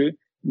or two,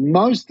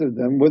 most of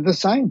them were the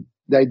same.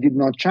 They did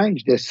not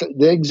change.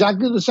 They're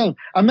exactly the same.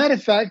 A matter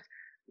of fact,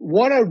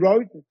 what I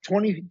wrote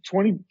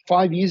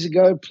 25 years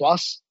ago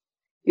plus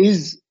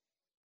is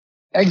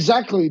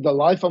exactly the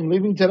life I'm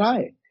living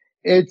today.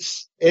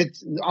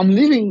 I'm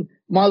living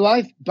my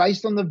life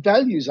based on the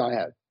values I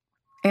have.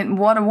 And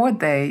what were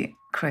they,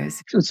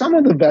 Chris? So some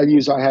of the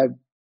values I have,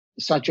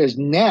 such as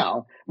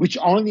now, which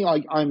only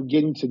I'm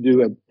getting to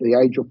do at the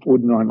age of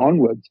 49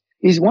 onwards,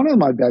 is one of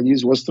my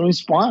values was to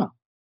inspire.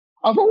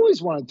 I've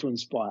always wanted to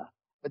inspire,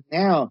 but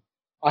now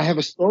I have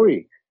a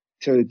story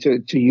to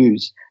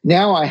use.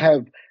 Now I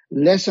have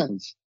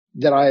lessons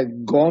that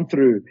I've gone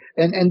through.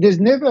 And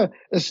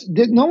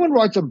no one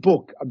writes a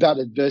book about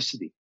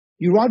adversity.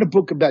 You write a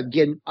book about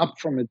getting up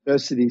from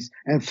adversities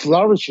and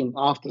flourishing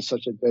after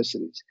such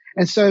adversities.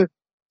 And so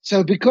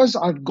because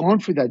I've gone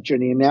through that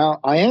journey and now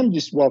I am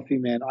this wealthy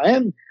man, I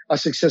am a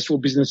successful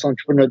business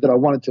entrepreneur that I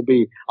wanted to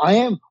be. I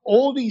am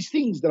all these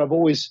things that I've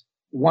always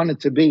wanted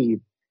to be.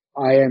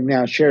 I am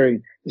now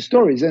sharing the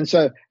stories. And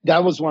so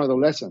that was one of the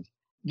lessons.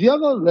 The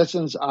other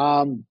lessons,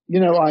 I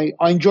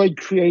enjoyed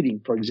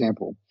creating, for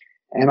example,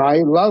 and I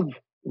love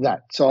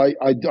that. So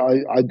I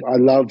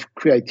love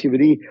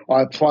creativity.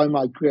 I apply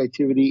my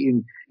creativity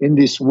in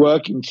this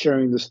work, in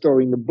sharing the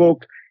story in the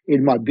book,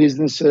 in my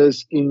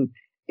businesses, in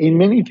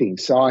many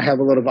things. So I have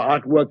a lot of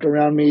artwork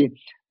around me,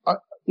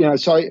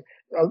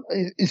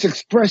 it's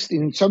expressed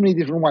in so many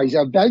different ways.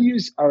 Our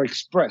values are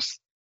expressed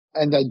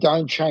and they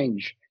don't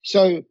change.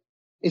 So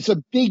it's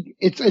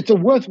a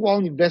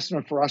worthwhile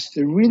investment for us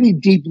to really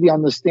deeply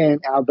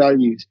understand our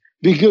values,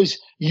 because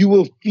you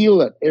will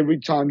feel it every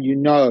time you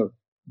know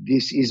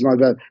this is my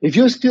value. If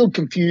you're still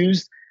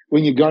confused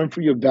when you're going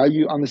through your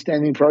value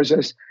understanding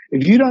process,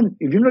 if you don't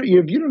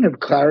have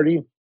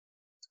clarity,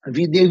 if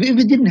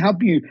it didn't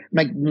help you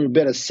make more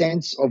better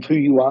sense of who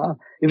you are,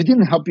 if it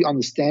didn't help you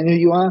understand who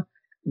you are,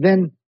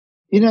 then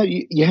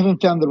you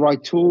haven't found the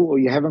right tool, or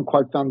you haven't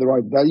quite found the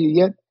right value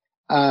yet.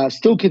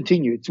 Still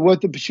continue. It's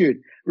worth the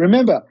pursuit.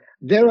 Remember,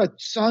 there are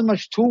so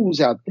much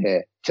tools out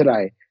there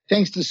today.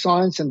 Thanks to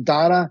science and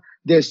data,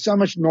 there's so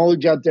much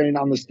knowledge out there in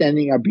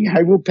understanding our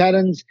behavioral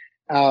patterns,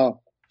 our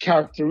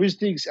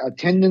characteristics, our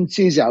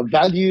tendencies, our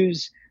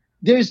values.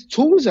 There's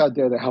tools out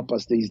there to help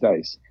us these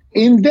days.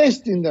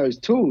 Invest in those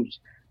tools.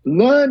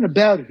 Learn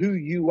about who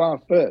you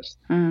are first.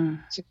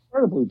 It's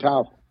incredibly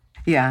powerful.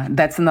 Yeah,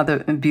 that's another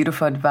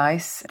beautiful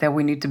advice that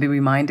we need to be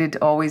reminded.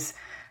 Always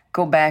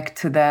go back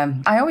to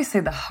I always say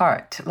the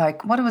heart,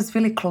 like what was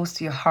really close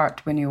to your heart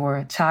when you were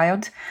a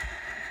child.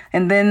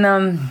 And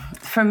then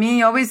for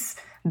me, always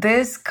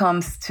this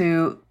comes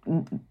to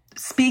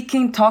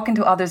speaking, talking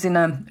to others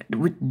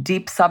with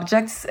deep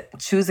subjects,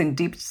 choosing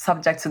deep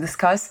subjects to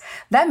discuss.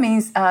 That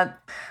means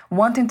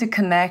wanting to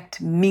connect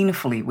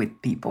meaningfully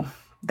with people.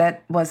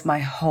 That was my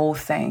whole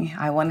thing.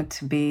 I wanted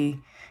to be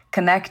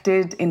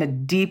connected in a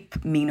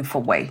deep,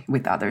 meaningful way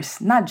with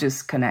others. Not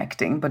just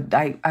connecting, but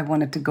I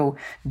wanted to go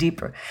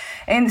deeper.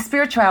 And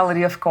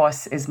spirituality, of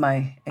course, is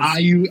my...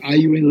 Are you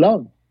in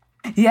love?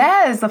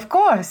 Yes, of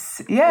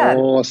course. Yeah.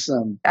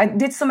 Awesome. I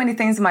did so many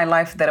things in my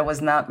life that I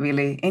was not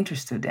really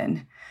interested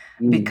in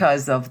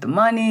because of the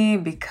money,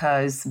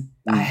 because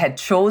I had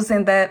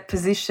chosen that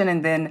position.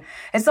 And then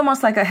it's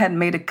almost like I had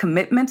made a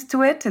commitment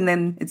to it. And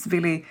then it's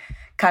really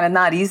kind of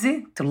not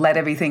easy to let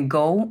everything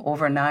go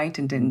overnight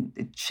and then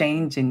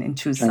change and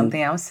choose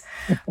something else.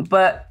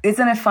 But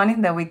isn't it funny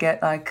that we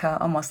get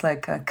almost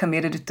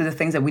committed to the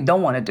things that we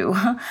don't want to do?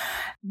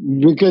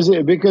 because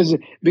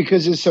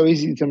it's so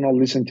easy to not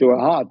listen to our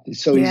heart.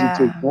 It's so easy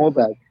to ignore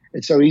that.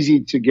 It's so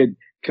easy to get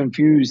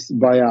confused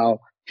by our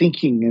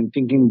thinking and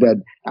thinking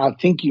that our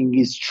thinking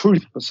is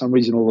truth for some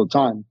reason all the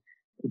time.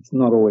 It's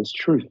not always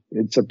truth.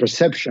 It's a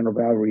perception of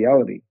our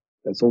reality.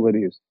 That's all it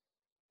is.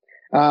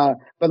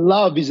 But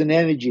love is an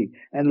energy,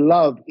 and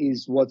love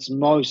is what's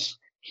most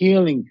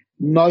healing,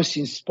 most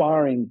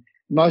inspiring,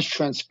 most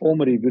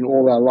transformative in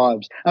all our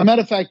lives. As a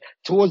matter of fact,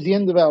 towards the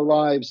end of our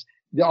lives,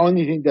 the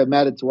only thing that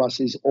mattered to us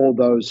is all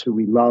those who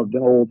we loved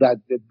and all that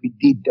we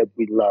did that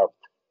we loved.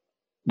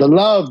 The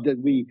love that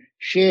we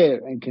share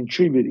and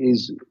contribute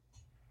is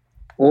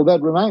all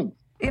that remains.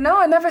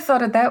 I never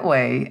thought it that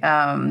way,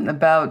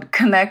 about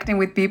connecting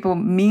with people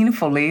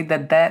meaningfully,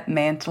 that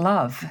meant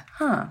love.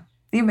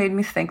 You made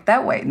me think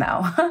that way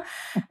now.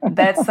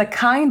 That's a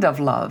kind of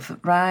love,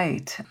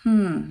 right?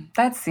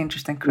 That's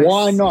interesting, Chris.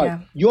 Why not? Yeah.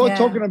 You're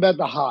talking about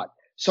the heart.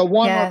 So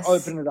why not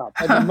open it up?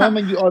 At the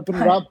moment you open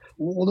it up,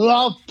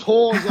 love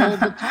pours all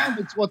the time.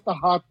 It's what the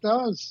heart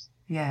does.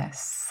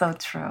 Yes, so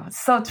true.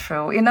 So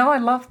true. I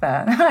love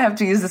that. I have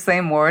to use the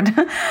same word.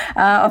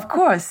 Of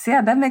course.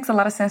 Yeah, that makes a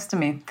lot of sense to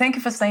me. Thank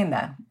you for saying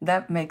that.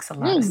 That makes a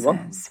lot of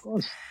sense. Of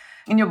course.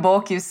 In your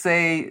book, you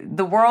say,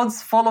 the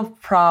world's full of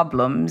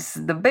problems.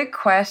 The big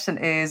question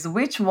is,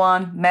 which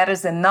one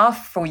matters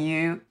enough for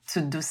you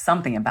to do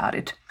something about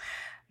it?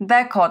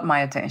 That caught my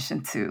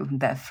attention too,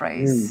 that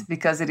phrase,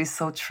 because it is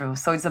so true.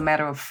 So it's a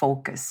matter of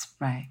focus,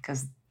 right?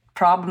 Because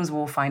problems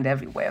we'll find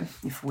everywhere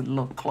if we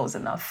look close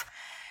enough.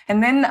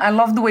 And then I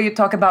love the way you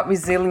talk about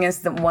resilience,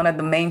 that one of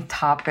the main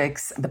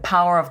topics, the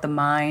power of the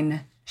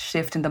mind,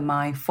 shifting the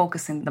mind,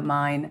 focusing the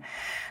mind.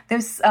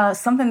 There's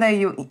something that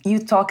you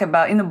talk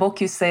about. In the book,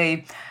 you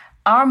say,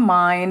 our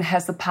mind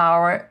has the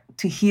power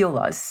to heal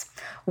us.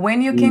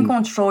 When you can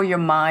control your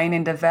mind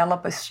and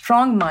develop a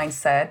strong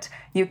mindset,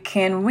 you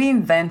can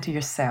reinvent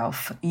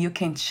yourself, you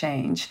can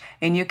change,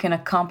 and you can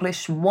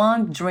accomplish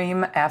one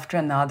dream after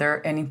another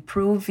and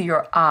improve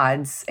your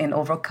odds in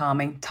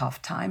overcoming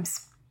tough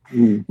times.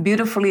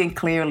 Beautifully and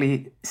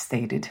clearly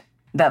stated.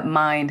 That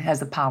mind has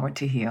the power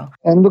to heal.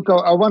 And look,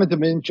 I wanted to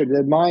mention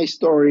that my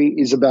story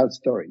is about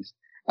stories.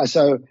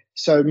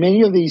 So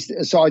many of these,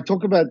 so I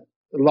talk about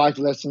life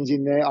lessons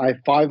in there. I have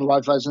 5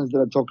 life lessons that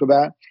I talk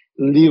about.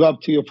 Live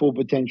up to your full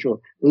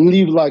potential.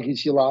 Live like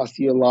it's your last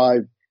year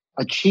alive.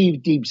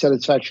 Achieve deep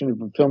satisfaction and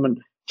fulfillment.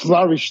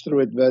 Flourish through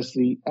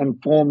adversity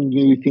and form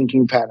new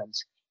thinking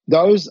patterns.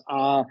 Those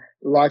are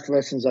life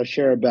lessons I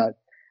share about.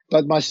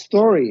 But my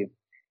story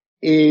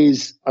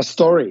is a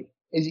story.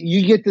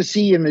 You get to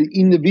see an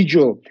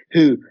individual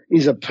who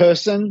is a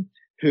person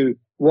who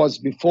was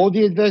before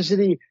the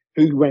adversity,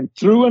 who went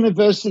through an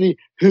adversity,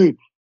 who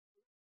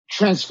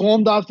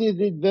transformed after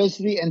the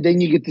adversity, and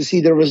then you get to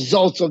see the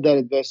results of that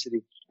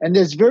adversity. And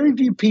there's very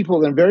few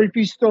people and very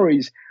few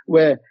stories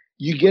where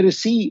you get to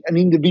see an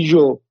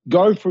individual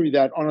go through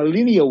that on a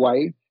linear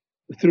way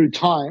through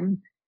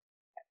time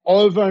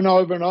over and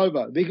over and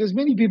over. Because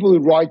many people who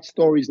write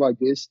stories like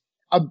this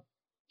are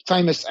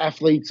famous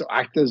athletes or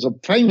actors or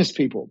famous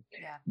people.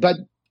 Yeah. But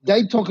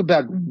they talk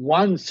about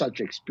one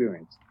such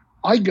experience.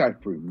 I go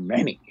through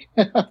many.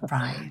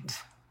 Right.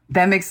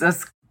 That makes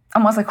us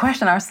almost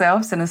question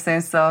ourselves in a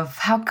sense of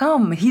how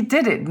come he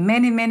did it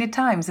many, many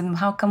times, and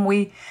how come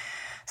we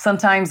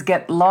sometimes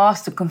get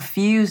lost or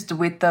confused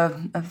with a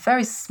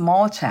very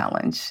small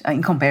challenge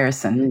in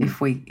comparison. If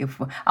we,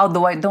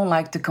 although I don't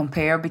like to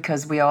compare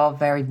because we are all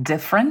very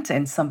different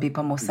and some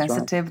people are more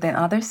sensitive than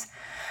others.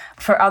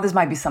 For others,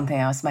 might be something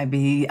else. Might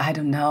be, I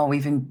don't know,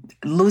 even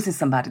losing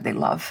somebody they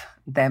love.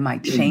 That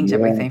might change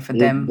everything for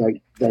them.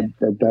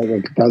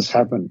 That does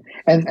happen.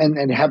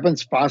 And it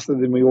happens faster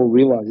than we all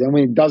realize. And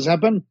when it does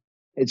happen,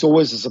 it's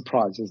always a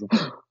surprise. It's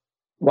like,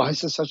 why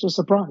is it such a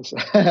surprise?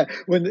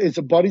 When it's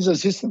a body's a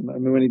system. I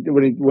mean,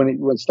 when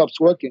it stops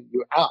working,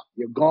 you're out,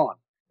 you're gone.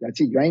 That's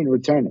it. You ain't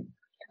returning.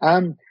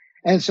 And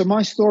so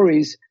my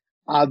stories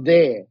are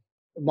there.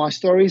 My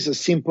stories are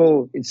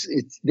simple.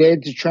 It's there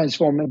to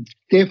transform. It's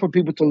there for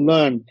people to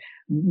learn.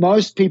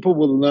 Most people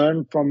will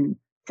learn from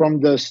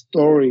the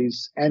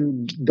stories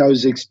and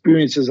those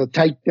experiences. I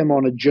take them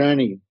on a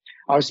journey.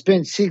 I've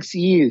spent 6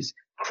 years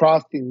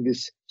crafting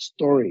this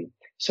story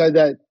so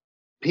that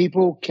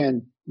people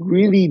can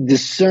really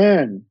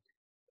discern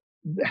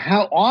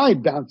how I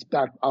bounce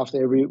back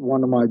after every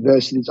one of my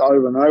adversities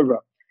over and over.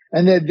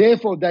 And that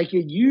therefore they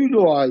can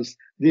utilize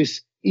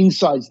this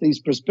insights, these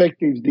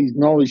perspectives, these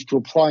knowledge to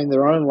apply in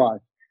their own life.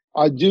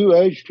 I do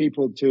urge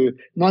people to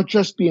not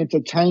just be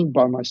entertained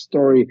by my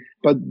story,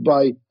 but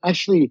by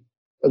actually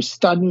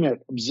studying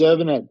it,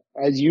 observing it,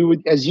 as you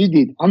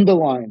did,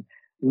 underline,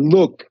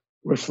 look,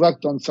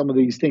 reflect on some of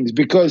these things,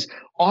 because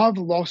I've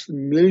lost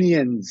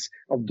millions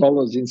of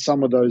dollars in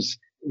some of those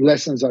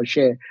lessons I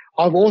share.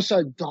 I've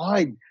also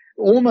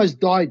almost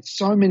died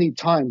so many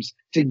times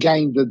to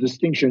gain the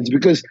distinctions,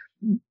 because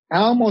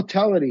our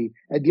mortality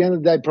at the end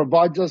of the day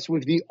provides us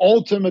with the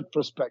ultimate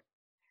perspective.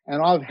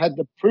 And I've had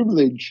the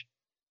privilege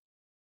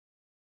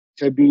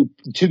to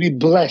be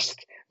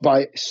blessed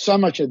by so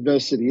much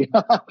adversity.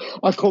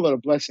 I call it a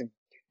blessing,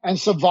 and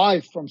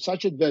survive from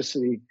such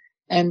adversity.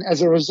 And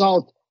as a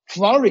result,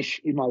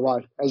 flourish in my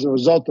life as a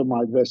result of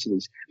my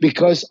adversities,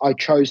 because I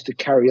chose to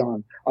carry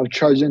on. I've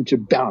chosen to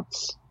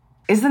bounce.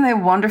 Isn't it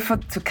wonderful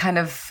to kind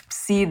of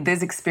see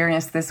this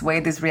experience this way,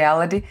 this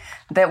reality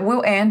that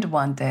will end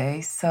one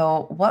day?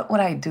 So what would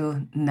I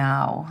do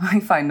now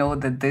if I know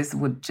that this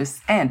would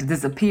just end,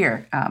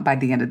 disappear by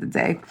the end of the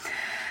day?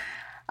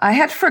 I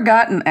had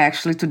forgotten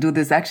actually to do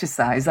this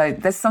exercise.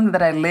 That's something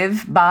that I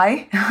live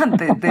by,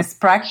 this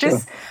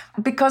practice,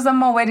 because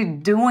I'm already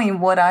doing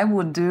what I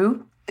would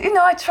do.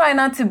 I try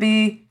not to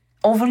be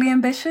overly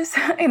ambitious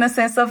in a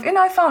sense of,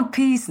 I found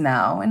peace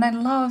now and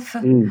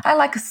I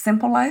like a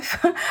simple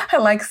life. I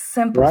like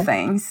simple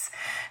things.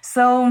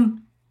 So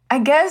I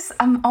guess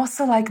I'm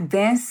also like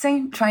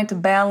dancing, trying to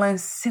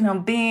balance,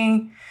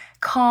 being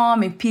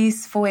calm and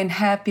peaceful and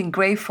happy and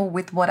grateful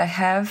with what I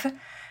have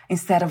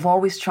instead of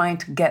always trying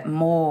to get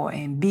more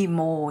and be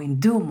more and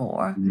do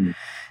more.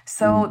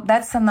 So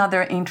that's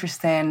another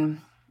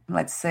interesting,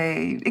 let's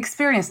say,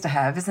 experience to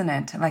have, isn't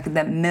it? Like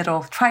that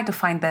middle, try to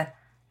find the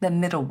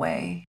middle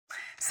way.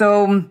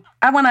 So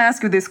I want to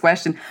ask you this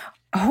question.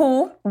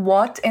 Who,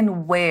 what,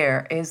 and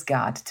where is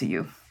God to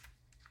you?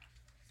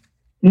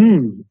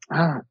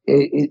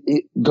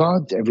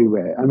 God's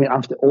everywhere. I mean,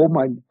 after all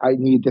my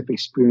near-death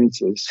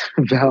experiences,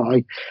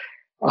 Val,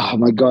 oh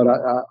my God,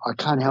 I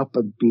can't help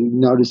but be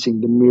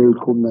noticing the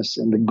miracleness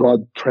and the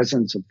God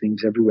presence of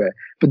things everywhere.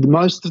 But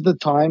most of the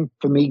time,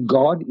 for me,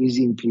 God is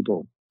in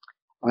people.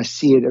 I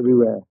see it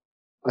everywhere.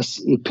 I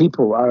see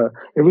people.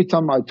 Every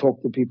time I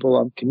talk to people,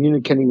 I'm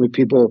communicating with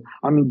people,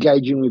 I'm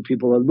engaging with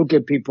people, I look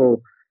at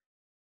people,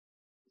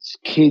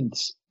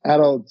 kids,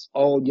 adults,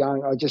 old,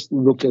 young. I just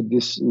look at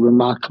this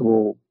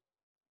remarkableness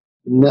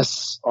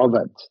of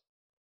it.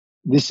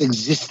 This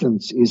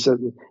existence is, I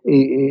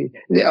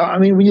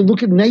mean, when you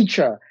look at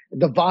nature,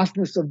 the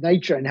vastness of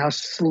nature and how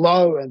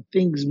slow and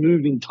things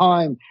move in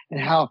time and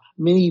how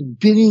many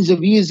billions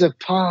of years have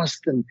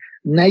passed, and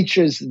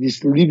nature is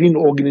this living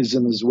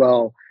organism as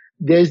well.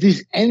 There's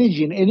this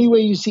energy, and anywhere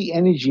you see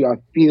energy, I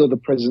feel the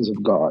presence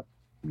of God.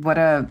 What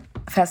a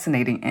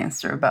fascinating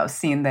answer about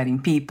seeing that in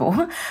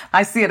people.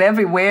 I see it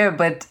everywhere,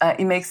 but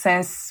it makes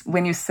sense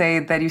when you say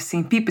that you see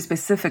in people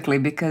specifically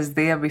because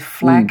they are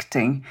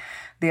reflecting.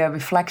 They are a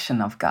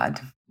reflection of God.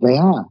 They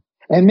are.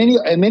 And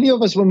many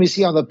of us, when we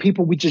see other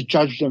people, we just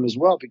judge them as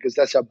well because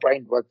that's our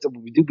brain works.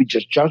 What we do, we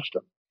just judge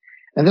them.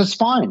 And that's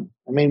fine.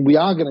 I mean, we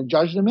are going to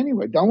judge them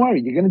anyway. Don't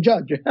worry, you're going to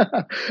judge.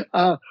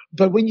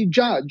 But when you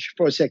judge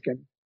for a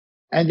second,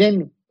 and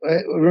then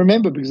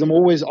remember, because I'm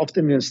always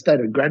often in a state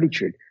of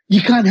gratitude,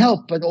 you can't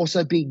help but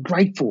also be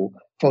grateful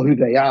for who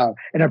they are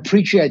and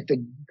appreciate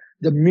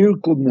the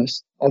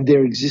miracleness of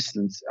their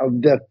existence,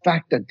 of the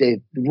fact that they're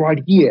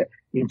right here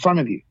in front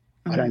of you.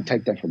 I don't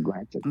take that for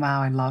granted.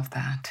 Wow, I love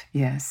that.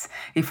 Yes.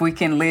 If we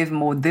can live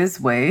more this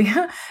way,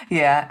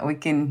 we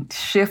can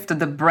shift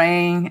the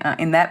brain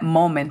in that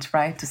moment,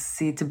 right?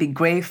 To be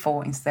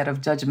grateful instead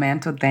of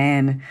judgmental,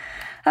 then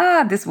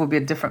this will be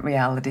a different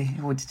reality.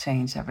 It would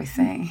change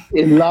everything.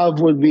 Love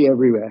would be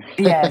everywhere.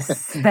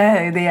 Yes. If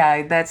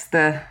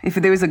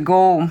there is a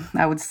goal,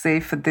 I would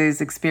say for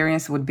this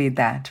experience would be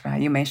that,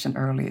 right? You mentioned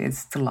earlier,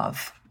 it's to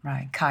love,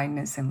 right?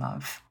 Kindness and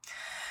love.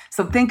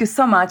 So thank you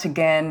so much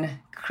again,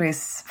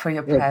 Chris, for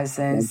your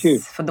presence,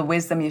 for the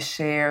wisdom you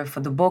share, for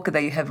the book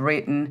that you have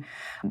written,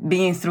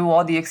 being through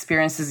all the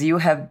experiences you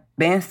have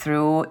been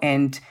through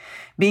and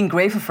being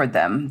grateful for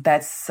them.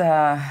 That's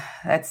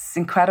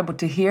incredible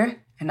to hear.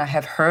 And I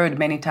have heard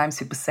many times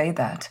people say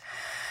that.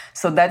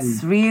 So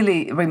that's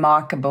really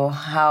remarkable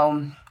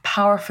how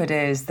powerful it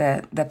is,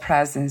 the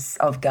presence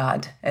of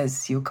God,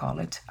 as you call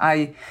it.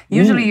 I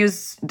usually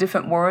use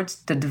different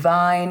words, the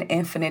divine,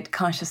 infinite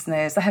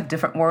consciousness. I have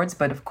different words,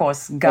 but of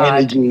course, God,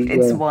 energy,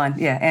 it's one.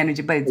 Yeah,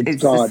 energy, but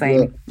it's God, the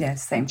same. Yeah,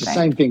 same it's thing. The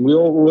same thing. We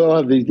all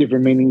have these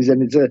different meanings,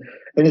 and it's a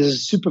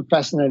super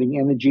fascinating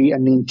energy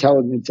and the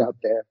intelligence out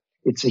there.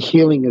 It's a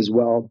healing as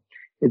well.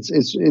 It's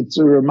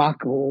a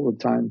remarkable all the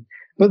time.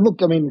 But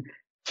look, I mean,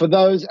 for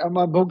those,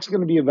 my book's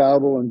going to be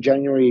available on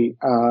January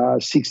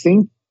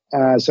 16th.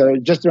 So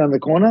just around the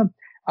corner.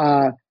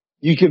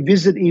 You can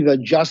visit either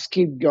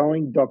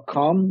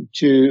justkeepgoing.com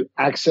to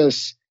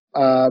access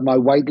my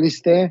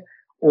waitlist there,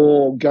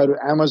 or go to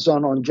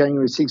Amazon on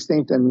January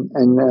 16th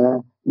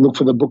and look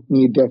for the book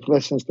Near Death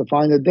Lessons to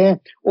find it there,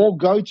 or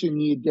go to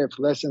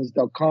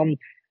neardeathlessons.com.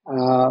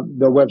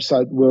 The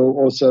website will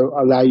also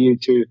allow you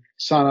to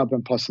sign up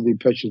and possibly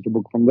purchase the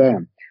book from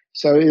there.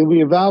 So it'll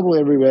be available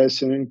everywhere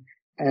soon.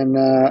 And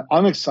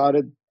I'm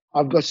excited.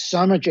 I've got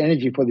so much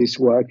energy for this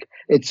work.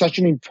 It's such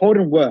an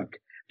important work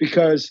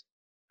because,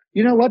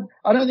 you know what?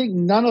 I don't think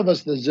none of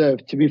us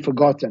deserve to be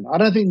forgotten. I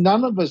don't think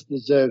none of us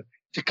deserve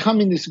to come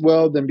in this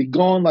world and be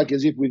gone like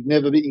as if we've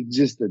never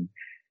existed.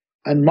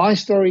 And my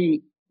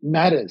story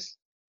matters.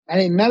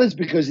 And it matters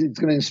because it's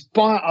going to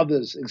inspire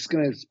others. It's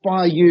going to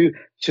inspire you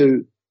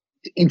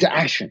into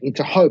action,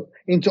 into hope,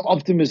 into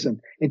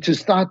optimism, and to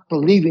start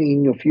believing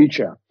in your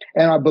future.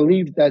 And I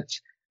believe that's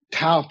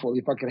powerful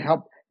if I can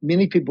help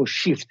many people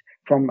shift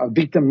from a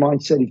victim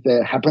mindset if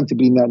they happen to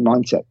be in that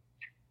mindset.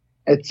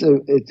 It's a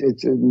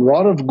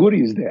lot of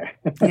goodies there.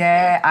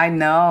 Yeah, I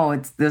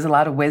know. There's a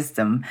lot of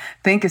wisdom.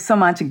 Thank you so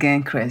much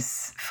again,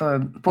 Chris, for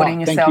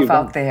putting yourself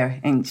out there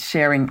and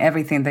sharing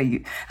everything that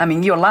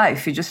your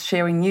life, you're just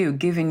sharing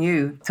giving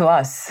you to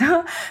us.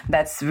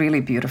 That's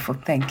really beautiful.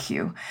 Thank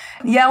you.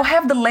 Yeah, I'll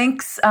have the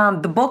links,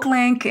 the book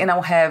link, and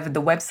I'll have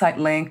the website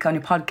link on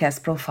your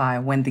podcast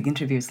profile when the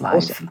interview is live.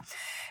 Awesome.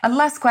 And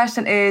last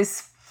question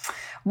is,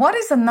 what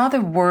is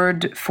another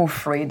word for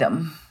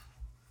freedom?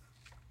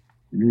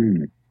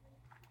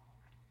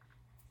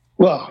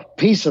 Well,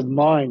 peace of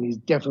mind is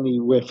definitely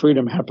where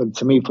freedom happened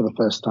to me for the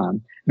first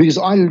time, because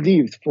I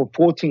lived for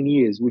 14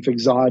 years with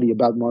anxiety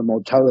about my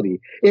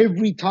mortality.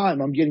 Every time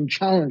I'm getting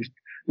challenged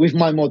with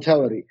my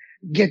mortality.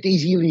 Get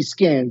these yearly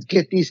scans,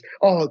 get these,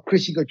 oh,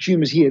 Chris, you got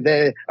tumors here,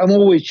 there. I'm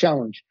always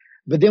challenged.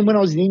 But then when I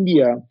was in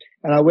India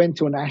and I went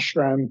to an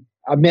ashram,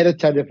 I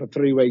meditated for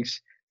 3 weeks,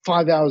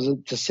 5 hours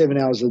to 7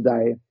 hours a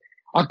day.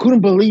 I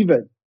couldn't believe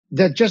it,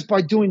 that just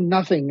by doing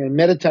nothing and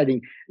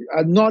meditating,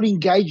 not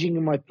engaging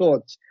in my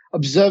thoughts,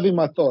 observing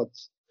my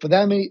thoughts, for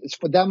that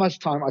much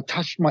time, I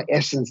touched my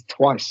essence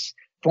twice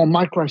for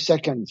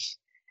microseconds.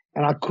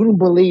 And I couldn't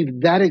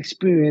believe that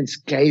experience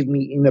gave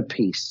me inner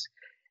peace.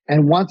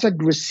 And once I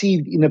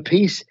received inner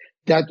peace,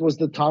 that was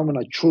the time when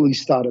I truly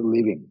started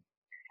living.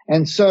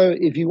 And so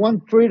if you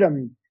want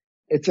freedom,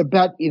 it's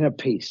about inner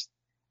peace.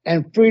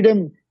 And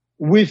freedom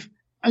with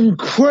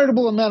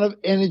incredible amount of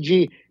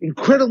energy,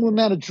 incredible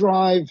amount of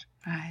drive,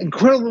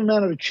 incredible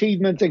amount of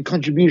achievement and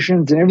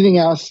contributions and everything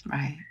else.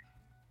 Right.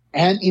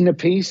 And inner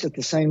peace at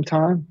the same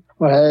time.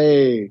 Well,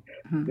 hey,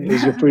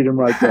 there's your freedom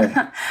right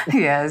there.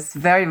 Yes,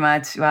 very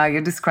much. Wow, you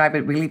describe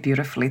it really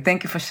beautifully.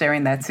 Thank you for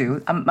sharing that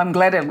too. I'm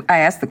glad I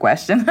asked the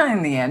question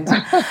in the end.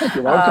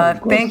 You're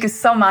welcome, thank you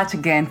so much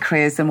again,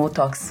 Chris, and we'll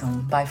talk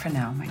soon. Bye for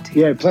now, my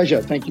dear. Yeah,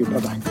 pleasure. Thank you.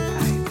 Bye-bye.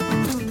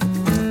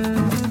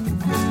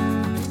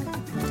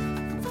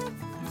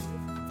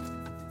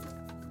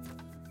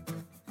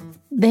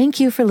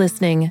 Thank you for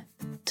listening.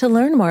 To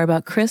learn more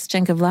about Chris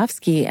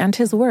Jankulovski and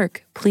his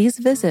work, please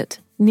visit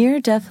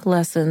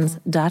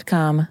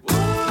neardeathlessons.com.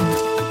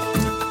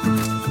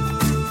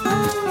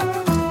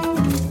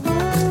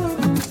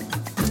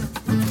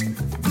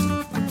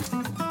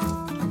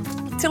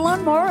 To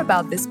learn more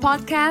about this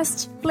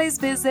podcast, please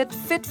visit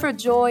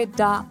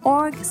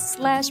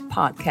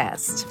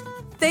fitforjoy.org/podcast.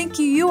 Thank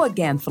you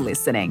again for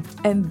listening,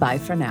 and bye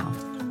for now.